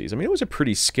policies. I mean, it was a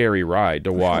pretty scary ride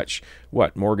to watch.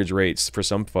 What mortgage rates for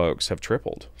some folks have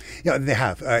tripled. Yeah, they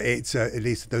have. It's at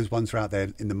least those ones are out there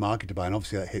in the market to buy, and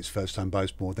obviously that hits first-time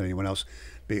buyers more than anyone else.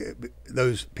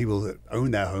 Those people that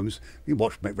own their homes, you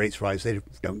watch rates rise, they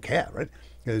don't care, right?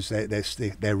 Because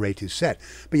their rate is set.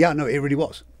 But yeah, no, it really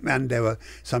was. And there were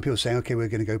some people saying, okay, we're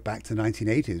going to go back to the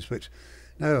 1980s, but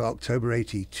no, October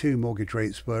 82 mortgage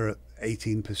rates were at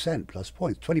 18% plus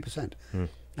points, 20%.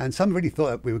 And some really thought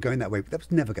that we were going that way, but that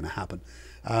was never going to happen.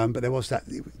 But there was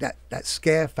that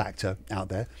scare factor out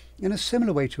there in a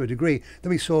similar way to a degree that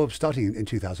we saw starting in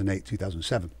 2008,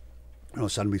 2007. All of a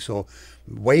sudden we saw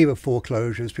a wave of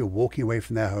foreclosures, people walking away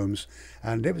from their homes,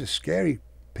 and it was a scary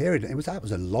period. That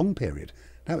was a long period.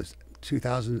 That was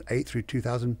 2008 through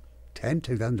 2010,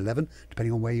 2011,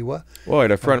 depending on where you were. Well, I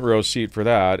had a front row seat for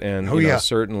that, and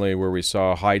certainly where we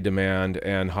saw high demand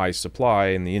and high supply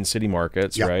in the in-city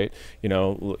markets, right?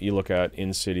 You look at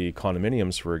in-city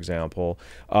condominiums, for example.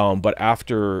 But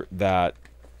after that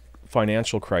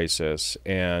financial crisis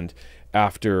and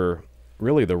after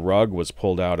really the rug was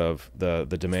pulled out of the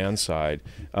demand side,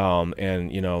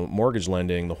 and mortgage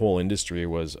lending, the whole industry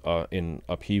was in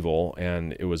upheaval,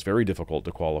 and it was very difficult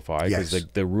to qualify because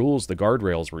the rules, the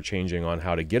guardrails were changing on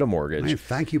how to get a mortgage. Right.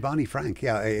 Thank you, Barney Frank.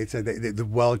 Yeah, it's the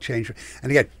world changed,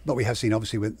 and again, what we have seen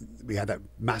obviously we had that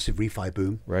massive refi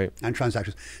boom, and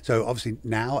transactions. So obviously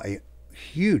now a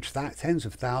huge tens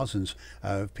of thousands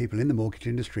of people in the mortgage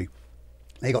industry,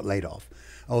 they got laid off.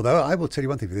 Although I will tell you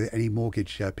one thing, if there are any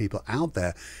mortgage people out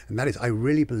there, and that is I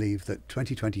really believe that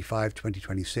 2025,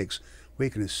 2026, we're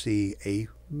going to see a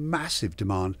massive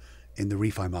demand in the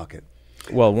refi market.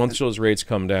 Well, once those rates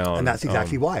come down. And that's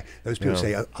exactly why. Those people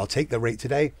say, I'll take the rate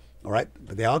today, all right,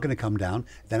 but they are going to come down.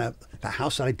 Then that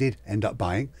house that I did end up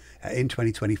buying in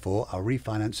 2024, I'll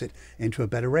refinance it into a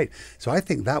better rate. So I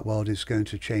think that world is going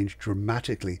to change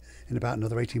dramatically in about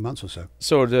another 18 months or so.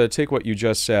 So to take what you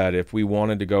just said, if we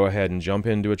wanted to go ahead and jump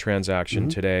into a transaction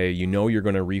today, you're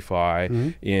going to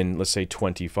refi in, let's say,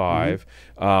 25.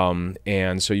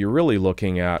 And so you're really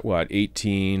looking at,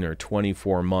 18 or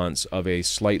 24 months of a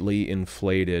slightly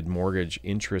inflated mortgage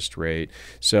interest rate.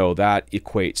 So that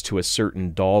equates to a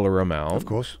certain dollar amount, of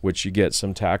course, which you get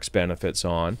some tax benefits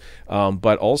on.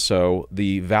 But also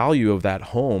the value of that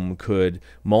home could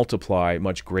multiply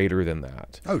much greater than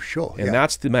that. Oh, sure. And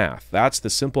that's the math. That's the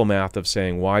simple math of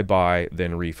saying why buy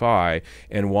then refi,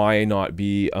 and why not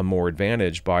be a more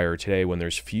advantaged buyer today when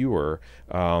there's fewer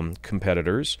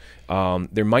competitors.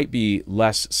 There might be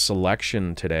less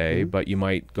selection today, but you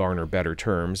might garner better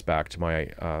terms, back to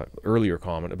my earlier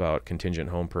comment about contingent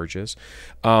home purchase.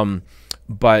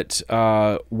 But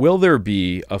will there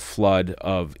be a flood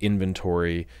of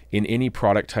inventory in any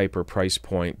product type or price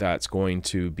point that's going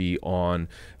to be on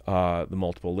the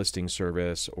multiple listing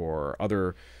service or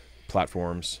other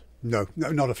platforms? No,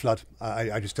 not a flood.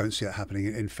 I just don't see it happening.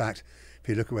 In fact, if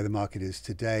you look at where the market is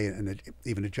today, and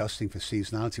even adjusting for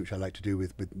seasonality, which I like to do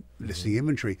with listing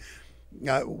inventory,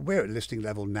 we're at listing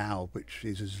level now, which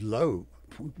is as low,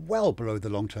 well below the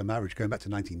long-term average, going back to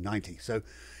 1990. So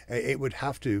it would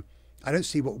have to, I don't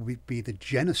see what would be the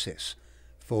genesis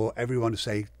for everyone to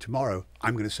say, tomorrow,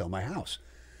 I'm going to sell my house.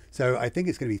 So I think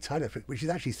it's going to be tighter, which is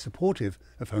actually supportive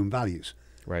of home values.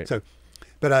 Right. So,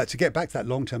 but to get back to that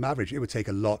long-term average, it would take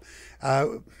a lot.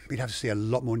 We'd have to see a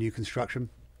lot more new construction.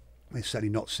 We're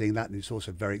certainly not seeing that, and it's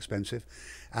also very expensive.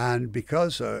 And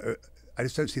because I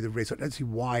just don't see the risk, I don't see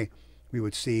why we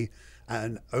would see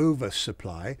an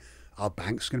oversupply. Are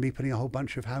banks going to be putting a whole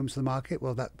bunch of homes in the market?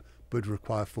 Well, that would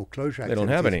require foreclosure activity. They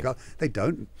don't have any. They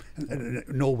don't,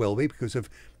 nor will we, because of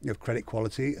credit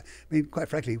quality. I mean, quite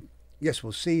frankly, yes,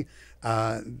 we'll see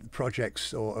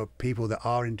projects or people that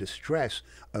are in distress,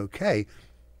 okay,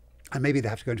 and maybe they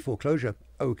have to go into foreclosure,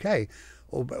 okay,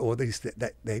 or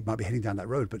they might be heading down that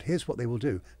road. But here's what they will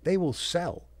do. They will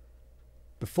sell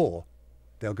before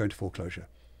they'll go into foreclosure.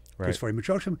 Right. Because for a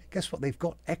majority of them, guess what? They've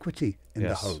got equity in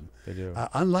the home. They do.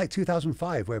 Unlike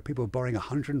 2005, where people were borrowing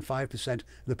 105% of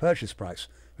the purchase price,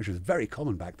 which was very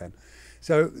common back then.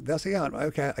 So they'll say, yeah,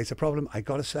 okay, it's a problem. I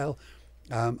got to sell.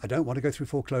 I don't want to go through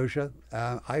foreclosure.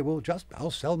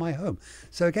 I'll sell my home.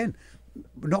 So again,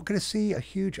 we're not going to see a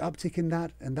huge uptick in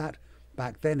that. And that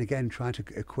back then, again, trying to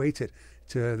equate it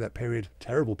to that period,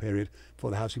 terrible period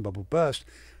before the housing bubble burst,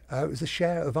 was the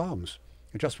share of ARMs,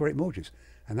 adjustable rate mortgages.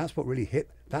 And that's what really hit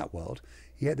that world.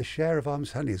 Yet the share of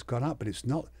ARMs honey has gone up, but it's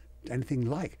not anything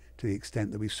like to the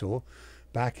extent that we saw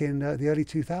back in the early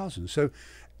 2000s. So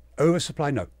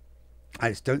oversupply, no. I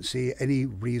just don't see any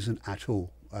reason at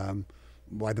all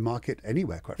why the market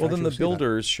anywhere, quite frankly. Well, then the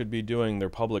builders should be doing their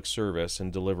public service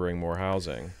and delivering more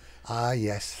housing.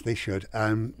 Yes, they should.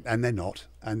 And they're not.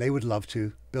 And they would love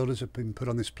to. Builders have been put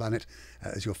on this planet,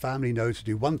 as your family knows, to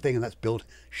do one thing, and that's build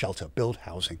shelter, build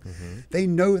housing. They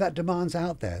know that demand's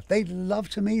out there. They'd love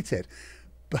to meet it.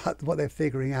 But what they're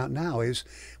figuring out now is,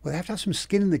 well, they have to have some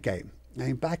skin in the game. I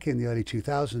mean, back in the early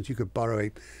 2000s, you could borrow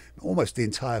almost the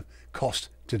entire cost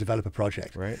to develop a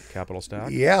project. Right, capital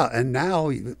stack. Yeah, and now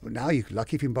you're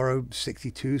lucky if you can borrow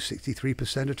 62,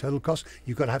 63% of total cost.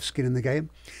 You've got to have skin in the game.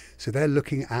 So they're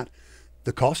looking at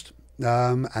the cost,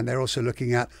 and they're also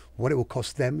looking at what it will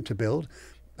cost them to build,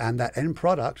 and that end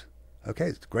product. Okay,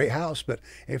 it's a great house, but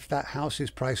if that house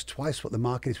is priced twice what the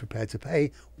market is prepared to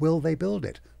pay, will they build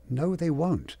it? No, they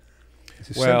won't.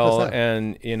 Well,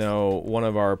 and one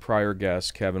of our prior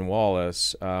guests, Kevin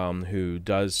Wallace, who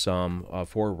does some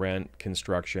for rent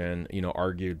construction,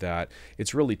 argued that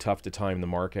it's really tough to time the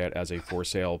market as a for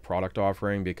sale product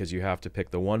offering, because you have to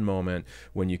pick the one moment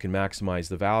when you can maximize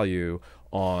the value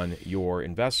on your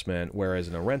investment, whereas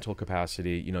in a rental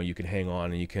capacity, you can hang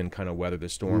on and you can kind of weather the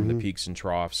storm, the peaks and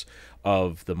troughs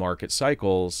of the market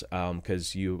cycles,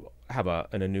 because you have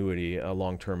an annuity, a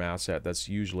long-term asset that's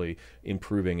usually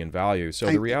improving in value. So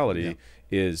the reality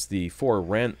is the for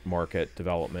rent market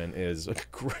development is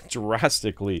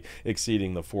drastically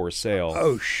exceeding the for sale.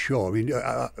 Oh, sure. I mean,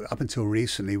 up until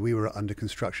recently, we were under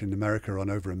construction in America on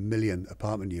over 1 million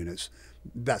apartment units.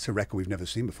 That's a record we've never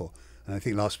seen before. And I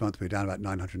think last month we were down about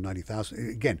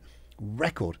 990,000. Again,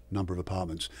 record number of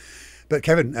apartments. But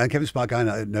Kevin's smart guy, and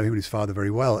I know him and his father very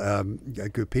well,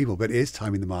 good people, but it is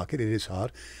timing the market. It is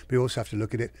hard. But you also have to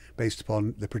look at it based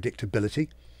upon the predictability.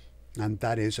 And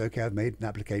that is, okay, I've made an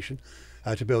application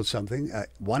to build something.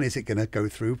 One, is it going to go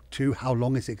through? Two, how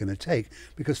long is it going to take?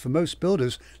 Because for most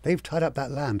builders, they've tied up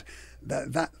that land.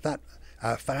 That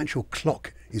financial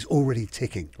clock is already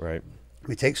ticking. Right.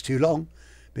 It takes too long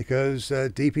because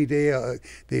DPD,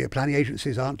 the planning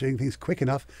agencies aren't doing things quick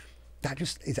enough. That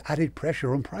just is added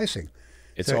pressure on pricing.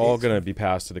 It's all going to be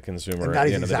passed to the consumer at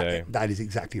the end of the day. That is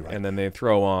exactly right. And then they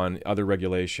throw on other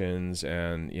regulations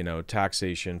and,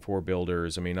 taxation for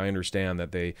builders. I mean, I understand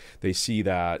that they see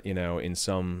that, in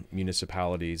some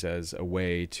municipalities as a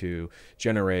way to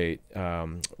generate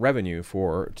revenue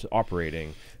for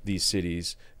operating these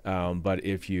cities. But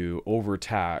if you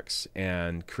overtax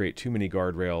and create too many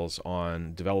guardrails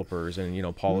on developers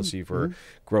and, policy for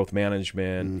growth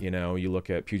management, you look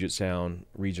at Puget Sound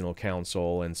Regional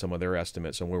Council and some of their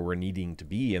estimates on where we're needing to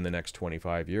be in the next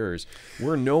 25 years,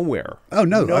 we're nowhere. Oh,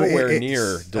 no. Nowhere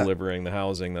near delivering the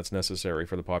housing that's necessary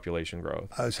for the population growth.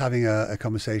 I was having a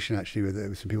conversation actually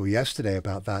with some people yesterday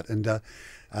about that, and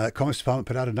Commerce Department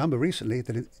put out a number recently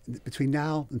that between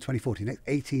now and 2040, next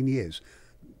 18 years,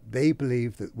 they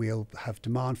believe that we'll have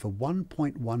demand for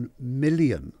 1.1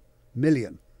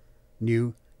 million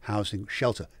new housing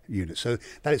shelter units. So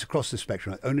that is across the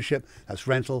spectrum. Ownership, that's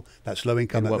rental, that's low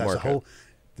income, In what that's market?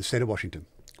 The state of Washington.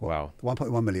 Wow.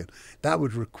 1.1 million. That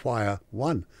would require,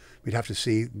 one, we'd have to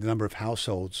see the number of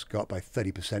households go up by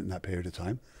 30% in that period of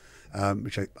time,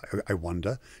 which I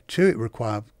wonder. Two, it would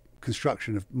require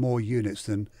construction of more units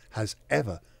than has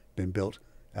ever been built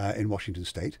in Washington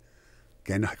state.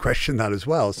 Again, I question that as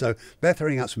well. So they're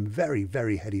throwing out some very,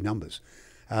 very heady numbers.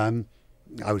 I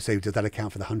would say, does that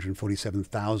account for the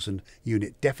 147,000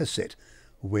 unit deficit,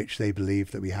 which they believe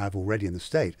that we have already in the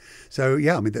state? So,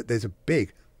 yeah, I mean, there's a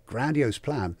big, grandiose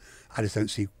plan. I just don't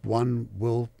see one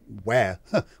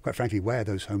quite frankly, where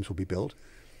those homes will be built,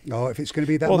 or if it's going to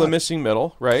be that much. The missing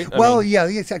middle, right? Yeah,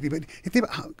 exactly. But if you think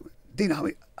about, Dean,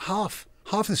 half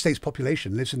of the state's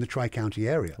population lives in the Tri-County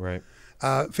area. Right.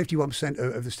 51%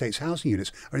 of the state's housing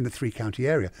units are in the 3-county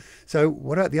area. So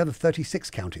what about the other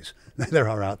 36 counties there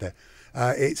are out there?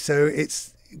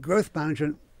 It's growth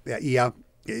management. Yeah,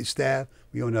 it's there.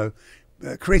 We all know.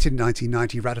 Created in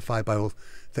 1990, ratified by all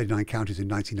 39 counties in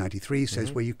 1993,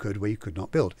 says where you could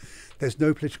not build. There's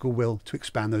no political will to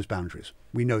expand those boundaries.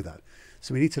 We know that.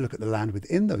 So we need to look at the land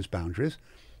within those boundaries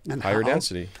and higher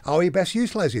density. How are we best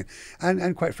utilizing it?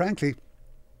 And quite frankly,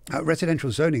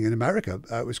 residential zoning in America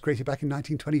was created back in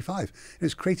 1925. It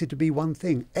was created to be one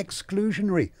thing,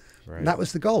 exclusionary. Right. And that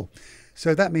was the goal.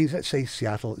 So that means, let's say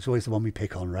Seattle, it's always the one we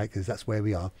pick on, right? Because that's where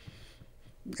we are.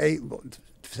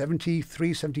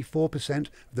 74% of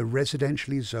the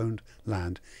residentially zoned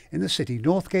land in the city,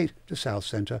 Northgate to South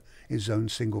Center, is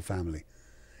zoned single family.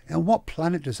 And what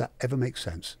planet does that ever make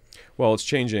sense? Well, it's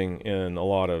changing in a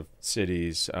lot of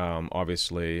cities,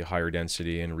 obviously higher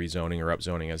density and rezoning or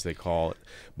upzoning as they call it.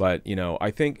 But,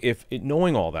 I think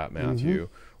knowing all that, Matthew,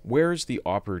 where's the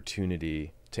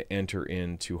opportunity to enter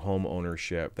into home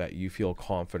ownership that you feel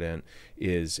confident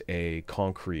is a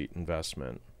concrete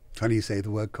investment? Funny you say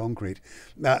the word concrete.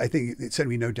 I think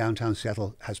certainly we know downtown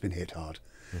Seattle has been hit hard.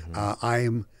 I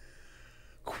am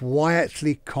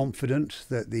quietly confident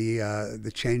that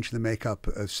the change in the makeup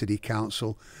of city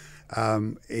council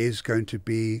is going to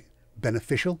be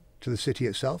beneficial to the city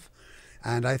itself.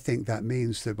 And I think that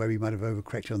means that where we might have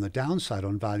overcorrected on the downside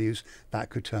on values, that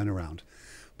could turn around.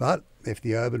 But if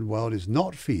the urban world is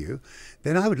not for you,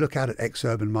 then I would look out at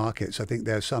ex-urban markets. I think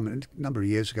there's some, a number of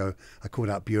years ago, I called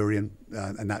out Burien,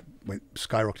 and that went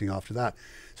skyrocketing after that.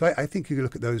 So I think you could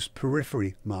look at those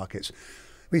periphery markets.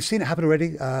 We've seen it happen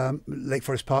already. Lake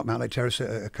Forest Park, Mount Lake Terrace,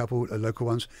 a couple of local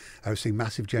ones. I was seeing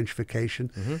massive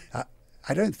gentrification.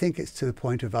 I don't think it's to the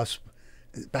point of us.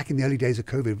 Back in the early days of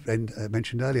COVID, and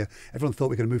mentioned earlier, everyone thought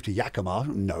we were going to move to Yakima.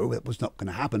 No, that was not going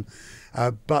to happen.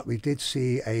 But we did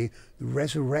see a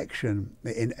resurrection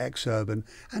in ex-urban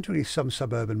and really some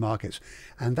suburban markets.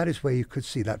 And that is where you could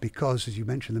see that because, as you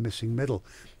mentioned, the missing middle.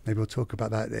 Maybe we'll talk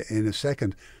about that in a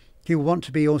second. You want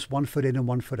to be almost 1 foot in and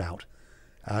 1 foot out.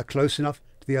 Close enough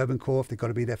to the urban core if they've got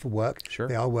to be there for work. Sure.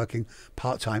 They are working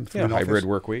part-time from an hybrid office.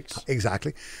 Work weeks.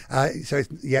 Exactly. So it's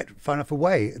yet far enough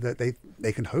away that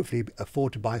they can hopefully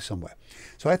afford to buy somewhere.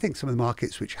 So I think some of the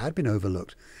markets which had been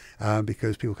overlooked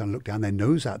because people kind of look down their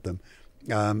nose at them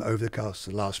over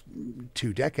the last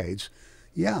 2 decades,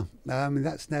 they're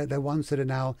ones that are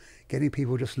now getting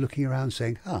people just looking around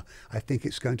saying, I think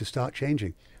it's going to start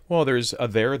changing. Well, there's a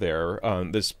there,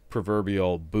 this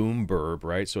proverbial boom burb,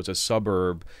 right? So it's a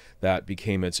suburb that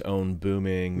became its own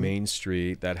booming main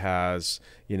street that has,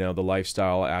 the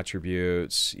lifestyle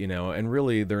attributes, and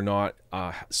really they're not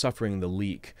suffering the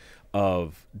leak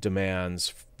of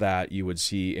demands that you would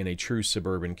see in a true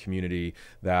suburban community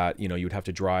that, you would have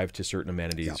to drive to certain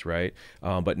amenities, right?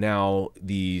 But now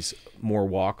these more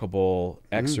walkable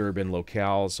ex-urban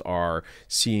locales are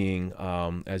seeing,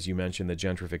 as you mentioned, the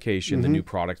gentrification, the new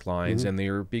product lines, and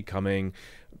they're becoming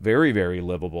very, very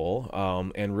livable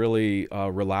and really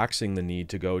relaxing the need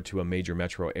to go to a major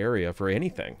metro area for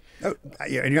anything. Oh,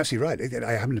 yeah, and you're absolutely right.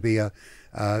 I happened to be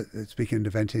speaking at an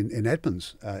event in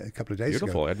Edmonds a couple of days ago.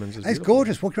 Beautiful. Edmonds is It's beautiful.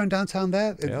 gorgeous. Walking around downtown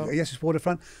there. Yes, it's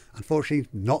waterfront. Unfortunately,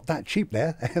 not that cheap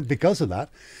there because of that.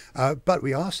 But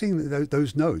we are seeing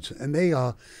those nodes, and they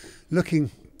are looking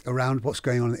around what's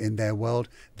going on in their world.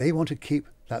 They want to keep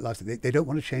that lifestyle. They don't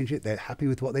want to change it. They're happy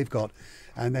with what they've got,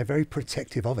 and they're very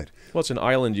protective of it. Well, it's an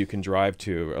island you can drive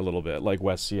to a little bit, like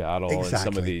West Seattle, and some of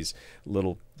Exactly. these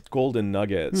little golden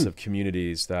nuggets of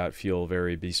communities that feel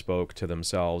very bespoke to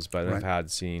themselves, but have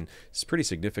seen pretty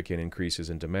significant increases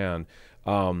in demand.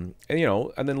 And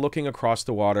then looking across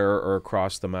the water or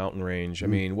across the mountain range, I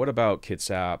mean, what about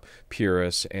Kitsap,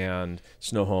 Pierce, and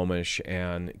Snohomish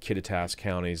and Kittitas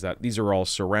counties? That these are all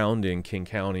surrounding King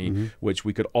County, which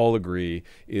we could all agree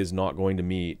is not going to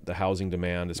meet the housing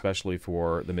demand, especially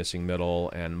for the missing middle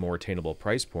and more attainable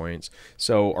price points.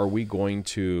 So, are we going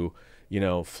to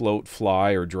float,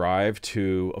 fly, or drive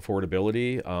to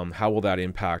affordability? How will that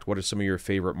impact? What are some of your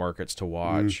favorite markets to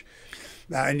watch?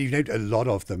 And you've noted a lot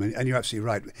of them, and you're absolutely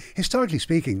right. Historically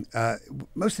speaking,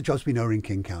 most of the jobs we know are in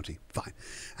King County, fine.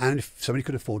 And if somebody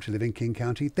could afford to live in King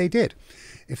County, they did.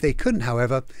 If they couldn't,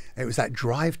 however, it was that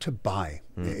drive to buy.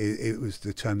 It was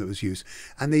the term that was used.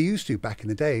 And they used to, back in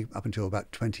the day, up until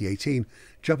about 2018,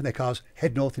 jump in their cars,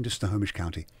 head north into Snohomish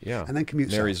County. Yeah. And then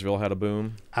commute south. Marysville had a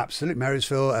boom. Absolutely.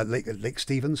 Marysville, Lake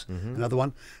Stevens, another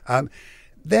one.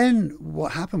 Then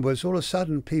what happened was all of a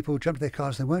sudden people jumped in their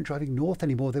cars. They weren't driving north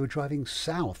anymore. They were driving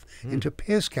south into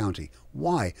Pierce County.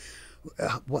 Why?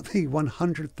 What the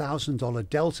 $100,000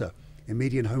 delta in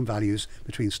median home values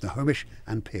between Snohomish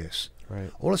and Pierce.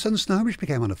 Right. All of a sudden Snohomish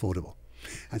became unaffordable.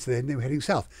 And so then they were heading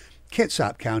south.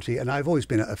 Kitsap County, and I've always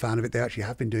been a fan of it. They actually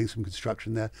have been doing some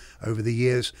construction there over the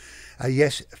years.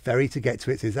 Yes, ferry to get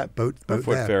to it. Is that boat Foot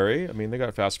there? ferry. I mean, they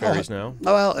got fast ferries now.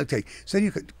 Oh, well, okay. So you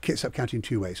look at Kitsap County in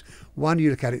two ways. One, you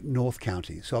look at it North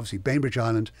County. So obviously Bainbridge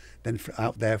Island, then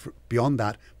out there beyond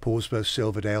that, Paulsboro,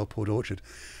 Silverdale, Port Orchard.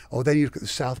 Or then you look at the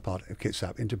south part of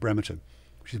Kitsap into Bremerton,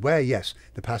 which is where, yes,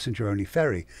 the passenger-only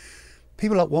ferry.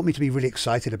 People want me to be really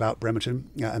excited about Bremerton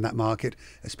and that market,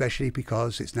 especially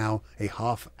because it's now a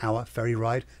half-hour ferry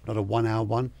ride, not a 1 hour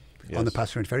one on the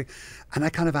passenger ferry. And I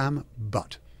kind of am,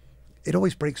 but it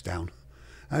always breaks down.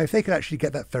 If they could actually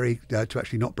get that ferry to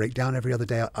actually not break down every other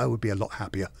day, I would be a lot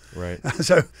happier. Right.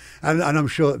 So, and I'm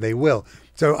sure that they will.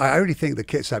 So I really think that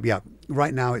Kitsap,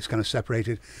 right now it's kind of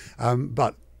separated.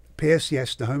 But Pierce,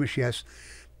 yes, Snohomish, yes.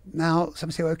 Now, some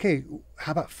say, well, okay,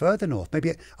 how about further north?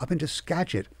 Maybe up into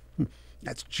Skagit.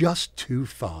 That's just too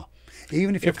far.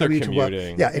 Even if you're coming to work,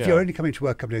 if you're only coming to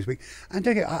work a couple of days a week. And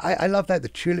don't get, I love that, the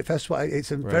Tulip Festival, it's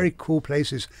some very cool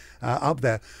places up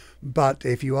there. But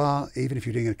if you are, even if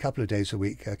you're doing a couple of days a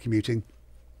week commuting,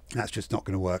 that's just not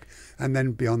going to work. And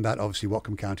then beyond that, obviously,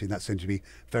 Whatcom County, and that's going to be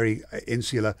very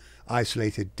insular,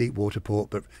 isolated, deep water port,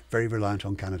 but very reliant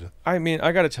on Canada. I mean,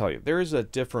 I got to tell you, there is a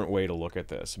different way to look at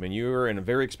this. I mean, you're in a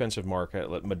very expensive market,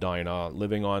 like Medina,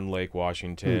 living on Lake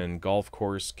Washington, golf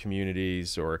course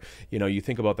communities, or, you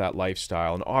think about that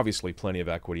lifestyle, and obviously plenty of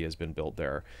equity has been built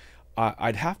there.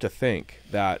 I'd have to think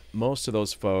that most of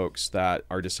those folks that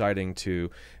are deciding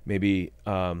to maybe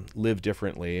live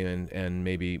differently and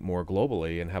maybe more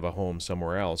globally and have a home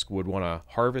somewhere else would want to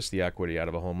harvest the equity out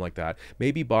of a home like that,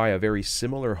 maybe buy a very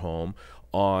similar home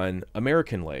on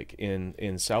American Lake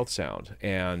in South Sound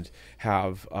and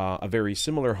have a very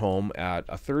similar home at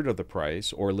a third of the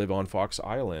price, or live on Fox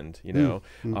Island,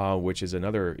 which is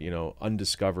another,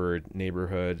 undiscovered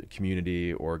neighborhood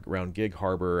community, or around Gig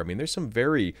Harbor. I mean, there's some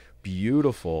very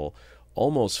beautiful,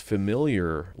 almost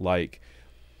familiar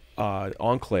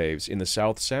enclaves in the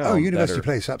South Sound. University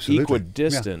Place, absolutely.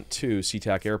 Equidistant to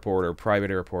SeaTac Airport or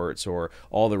private airports or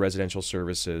all the residential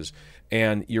services.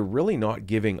 And you're really not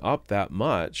giving up that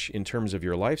much in terms of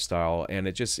your lifestyle. And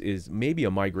it just is maybe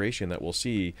a migration that we'll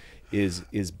see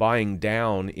is buying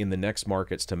down in the next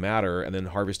markets to matter, and then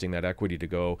harvesting that equity to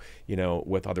go,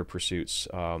 with other pursuits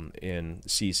in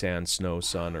sea, sand, snow,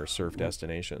 sun, or surf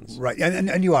destinations. Right,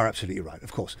 and you are absolutely right,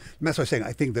 of course. And that's what I'm saying.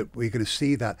 I think that we're going to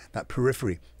see that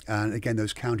periphery, and again,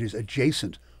 those counties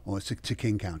adjacent or to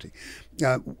King County,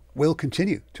 will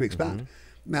continue to expand.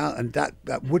 Now, and that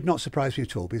would not surprise me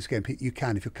at all, because again, you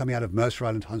can, if you're coming out of Mercer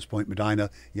Island, Hunts Point, Medina,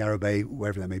 Yarra Bay,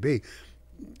 wherever that may be,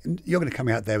 you're going to come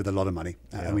out there with a lot of money,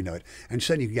 and we know it. And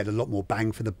certainly you can get a lot more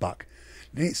bang for the buck.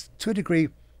 And it's, to a degree,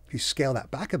 if you scale that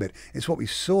back a bit, it's what we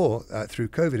saw through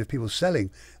COVID of people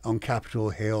selling on Capitol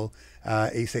Hill,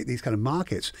 these kind of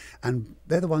markets. And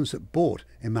they're the ones that bought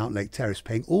in Mount Lake Terrace,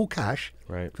 paying all cash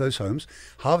for those homes,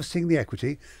 harvesting the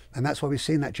equity. And that's why we're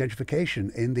seeing that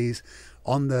gentrification in these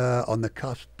on the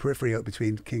cusp periphery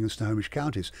between King and Snohomish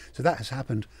counties. So that has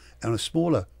happened on a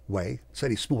smaller way,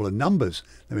 certainly smaller numbers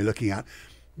than we're looking at.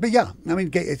 But yeah, I mean,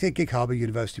 Gig Harbor,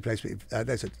 University Place,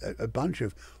 there's a bunch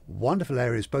of wonderful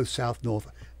areas, both south, north,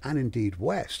 and indeed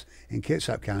west in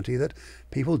Kitsap County that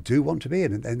people do want to be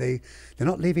in, and they're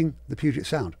not leaving the Puget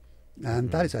Sound.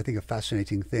 And that is, I think, a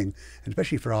fascinating thing, and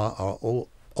especially for our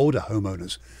older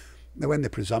homeowners. Now, when the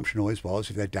presumption always was,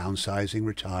 if they're downsizing,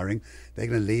 retiring, they're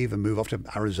going to leave and move off to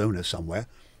Arizona somewhere.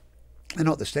 They're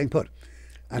not, they're staying put.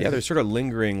 And yeah, they're sort of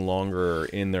lingering longer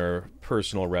in their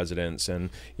personal residence. And,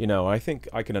 I think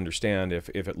I can understand if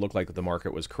it looked like the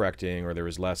market was correcting or there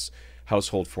was less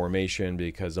household formation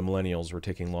because the millennials were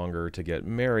taking longer to get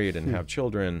married and have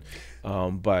children.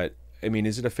 But, I mean,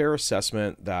 is it a fair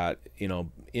assessment that,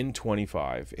 in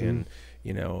 25, in,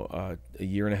 a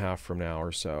year and a half from now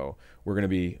or so, we're going to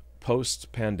be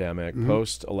post-pandemic,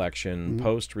 post-election,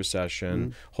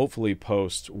 post-recession, hopefully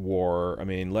post-war? I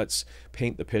mean, let's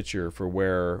paint the picture for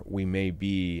where we may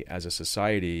be as a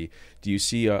society. Do you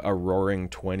see a roaring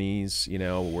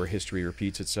 20s, where history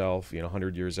repeats itself,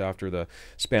 100 years after the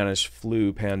Spanish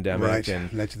flu pandemic,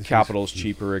 and capital's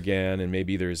cheaper again, and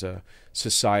maybe there's a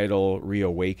societal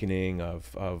reawakening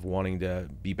of wanting to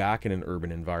be back in an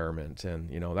urban environment? And,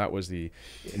 that was the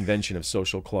invention of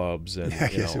social clubs and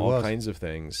all kinds of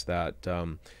things that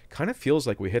kind of feels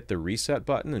like we hit the reset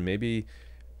button, and maybe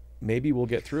we'll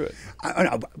get through it.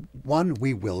 One,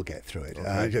 we will get through it.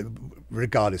 Okay.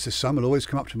 Regardless, the sun will always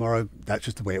come up tomorrow. That's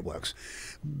just the way it works.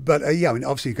 But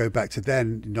obviously you go back to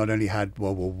then, not only had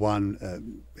World War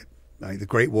One, the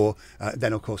Great War,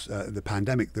 then of course the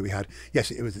pandemic that we had.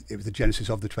 Yes, it was the genesis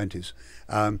of the 20s.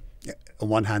 On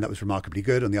one hand, that was remarkably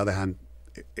good. On the other hand,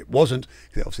 it wasn't.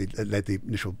 It obviously led the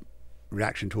initial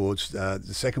reaction towards the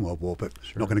Second World War, but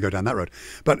not going to go down that road.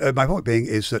 But my point being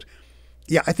is that,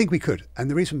 yeah, I think we could. And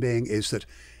the reason being is that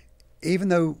even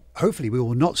though hopefully we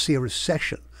will not see a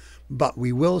recession, but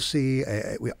we will see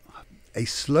a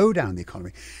slowdown in the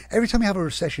economy. Every time you have a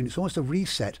recession, it's almost a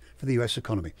reset for the US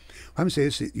economy. What happens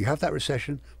is you have that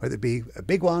recession, whether it be a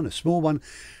big one, a small one,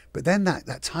 but then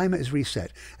that timer is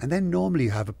reset. And then normally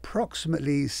you have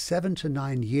approximately 7 to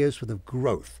 9 years worth of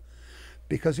growth,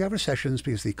 because you have recessions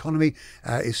because the economy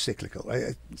is cyclical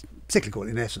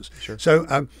in essence. Sure.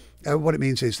 So what it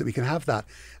means is that we can have that,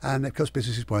 and of course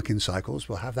businesses work in cycles.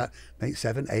 We'll have that maybe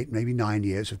 7, 8, maybe 9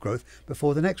 years of growth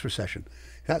before the next recession.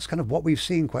 That's kind of what we've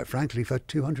seen, quite frankly, for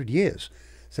 200 years.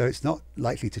 So it's not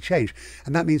likely to change.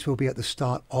 And that means we'll be at the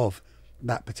start of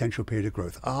that potential period of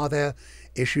growth. Are there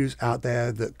issues out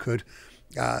there that could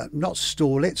not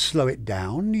stall it, slow it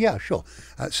down? Yeah, sure.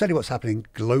 Certainly what's happening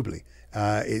globally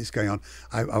is going on.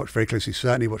 I watch very closely,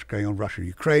 certainly what's going on Russia,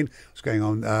 Ukraine, what's going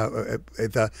on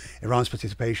with Iran's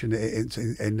participation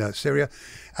in Syria,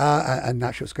 and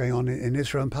naturally what's going on in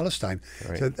Israel and Palestine,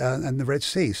 right. So, and the Red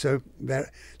Sea. So there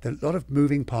are a lot of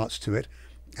moving parts to it.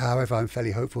 However, I'm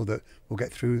fairly hopeful that we'll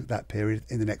get through that period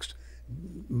in the next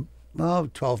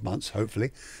 12 months,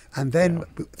 hopefully. And then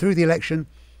through the election,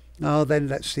 then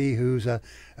let's see who's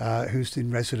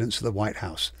in residence at the White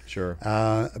House. Sure.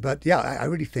 But yeah, I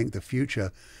really think the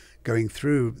future going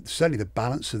through, certainly the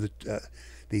balance of the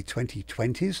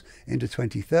 2020s into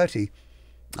 2030,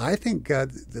 I think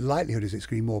the likelihood is it's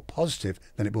going to be more positive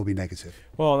than it will be negative.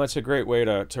 Well, that's a great way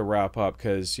to wrap up,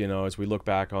 because, as we look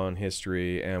back on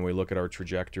history and we look at our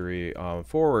trajectory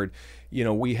forward,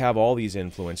 we have all these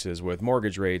influences with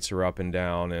mortgage rates are up and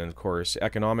down, and of course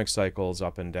economic cycles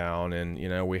up and down,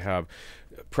 and we have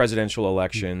presidential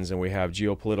elections, and we have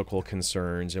geopolitical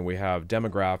concerns, and we have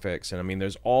demographics, and I mean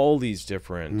there's all these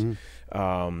different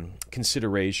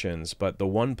considerations, but the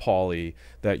one poly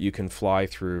that you can fly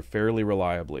through fairly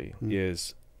reliably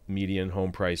is median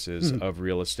home prices of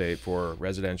real estate for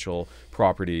residential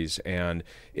properties. And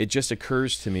it just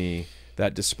occurs to me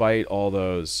that despite all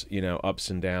those ups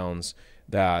and downs,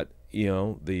 that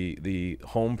the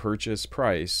home purchase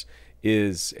price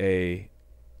is a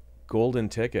golden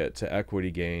ticket to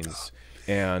equity gains.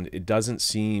 And it doesn't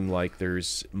seem like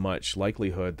there's much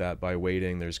likelihood that by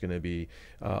waiting there's going to be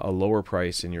a lower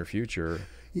price in your future.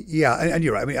 Yeah, and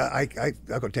you're right. I mean,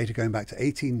 I've got data going back to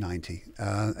 1890,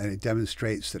 and it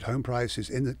demonstrates that home prices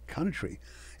in the country,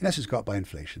 in essence, go up by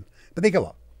inflation, but they go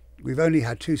up. We've only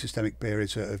had 2 systemic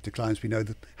periods of declines. We know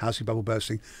the housing bubble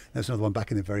bursting. There's another one back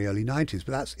in the very early 90s,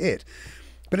 but that's it.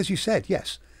 But as you said,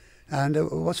 yes. And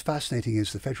what's fascinating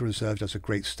is the Federal Reserve does a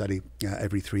great study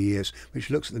every 3 years, which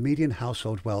looks at the median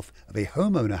household wealth of a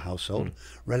homeowner household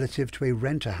relative to a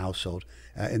renter household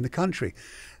in the country.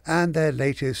 And their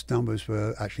latest numbers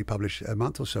were actually published a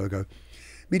month or so ago.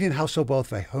 Median household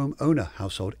wealth of a homeowner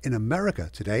household in America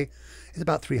today is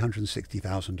about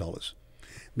 $360,000.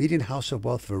 Median household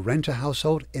wealth of a renter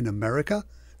household in America,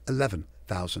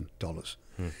 $11,000.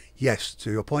 Yes, to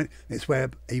your point, it's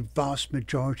where a vast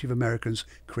majority of Americans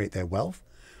create their wealth.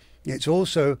 It's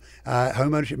also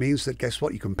home ownership means that, guess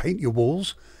what, you can paint your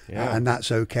walls, and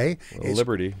that's okay. It's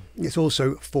liberty. It's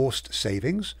also forced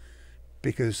savings.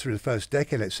 because through the first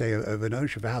decade, let's say, of an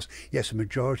ownership of a house, yes, a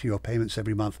majority of your payments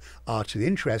every month are to the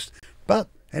interest, but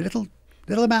a little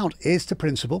amount is to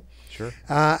principal. Sure.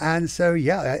 And so,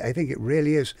 yeah, I think it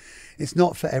really is. It's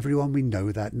not for everyone. We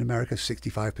know that. In America,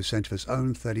 65% of us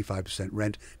own, 35%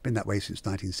 rent. Been that way since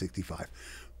 1965.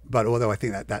 But although I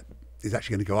think that is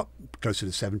actually going to go up closer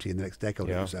to 70 in the next decade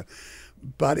or so.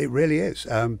 But it really is.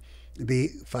 The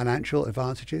financial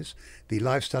advantages, the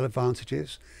lifestyle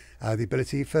advantages, the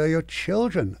ability for your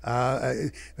children,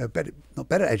 not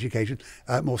better education,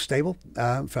 more stable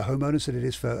for homeowners than it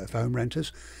is for home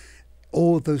renters.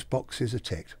 All of those boxes are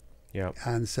ticked. Yeah.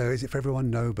 And so is it for everyone?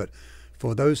 No, but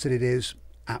for those that it is,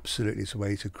 absolutely it's a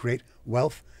way to create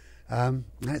wealth. And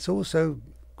it's also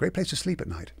a great place to sleep at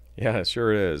night. Yeah, it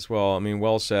sure is. Well, I mean,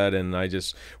 well said. And I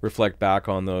just reflect back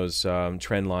on those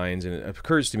trend lines, and it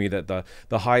occurs to me that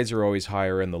the highs are always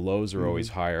higher and the lows are always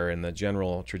higher, and the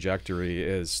general trajectory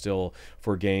is still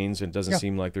for gains. It doesn't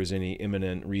seem like there's any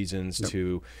imminent reasons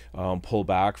to pull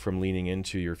back from leaning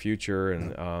into your future.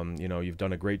 And you know, you've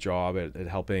done a great job at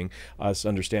helping us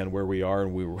understand where we are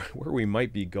and where we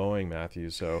might be going, Matthew.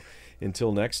 So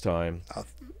until next time.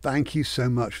 Thank you so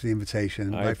much for the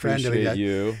invitation, I my friend. appreciate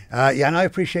you. Yeah, and I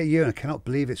appreciate you, and I cannot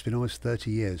believe it's been almost 30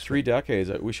 years. 3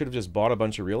 decades. We should have just bought a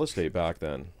bunch of real estate back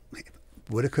then.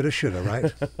 Woulda, coulda, shoulda,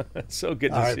 right? So good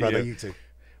to All right, see brother, you. you too.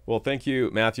 Well, thank you,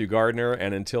 Matthew Gardner.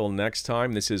 And until next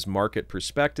time, this is Market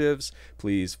Perspectives.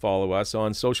 Please follow us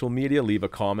on social media, leave a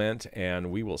comment,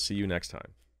 and we will see you next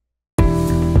time.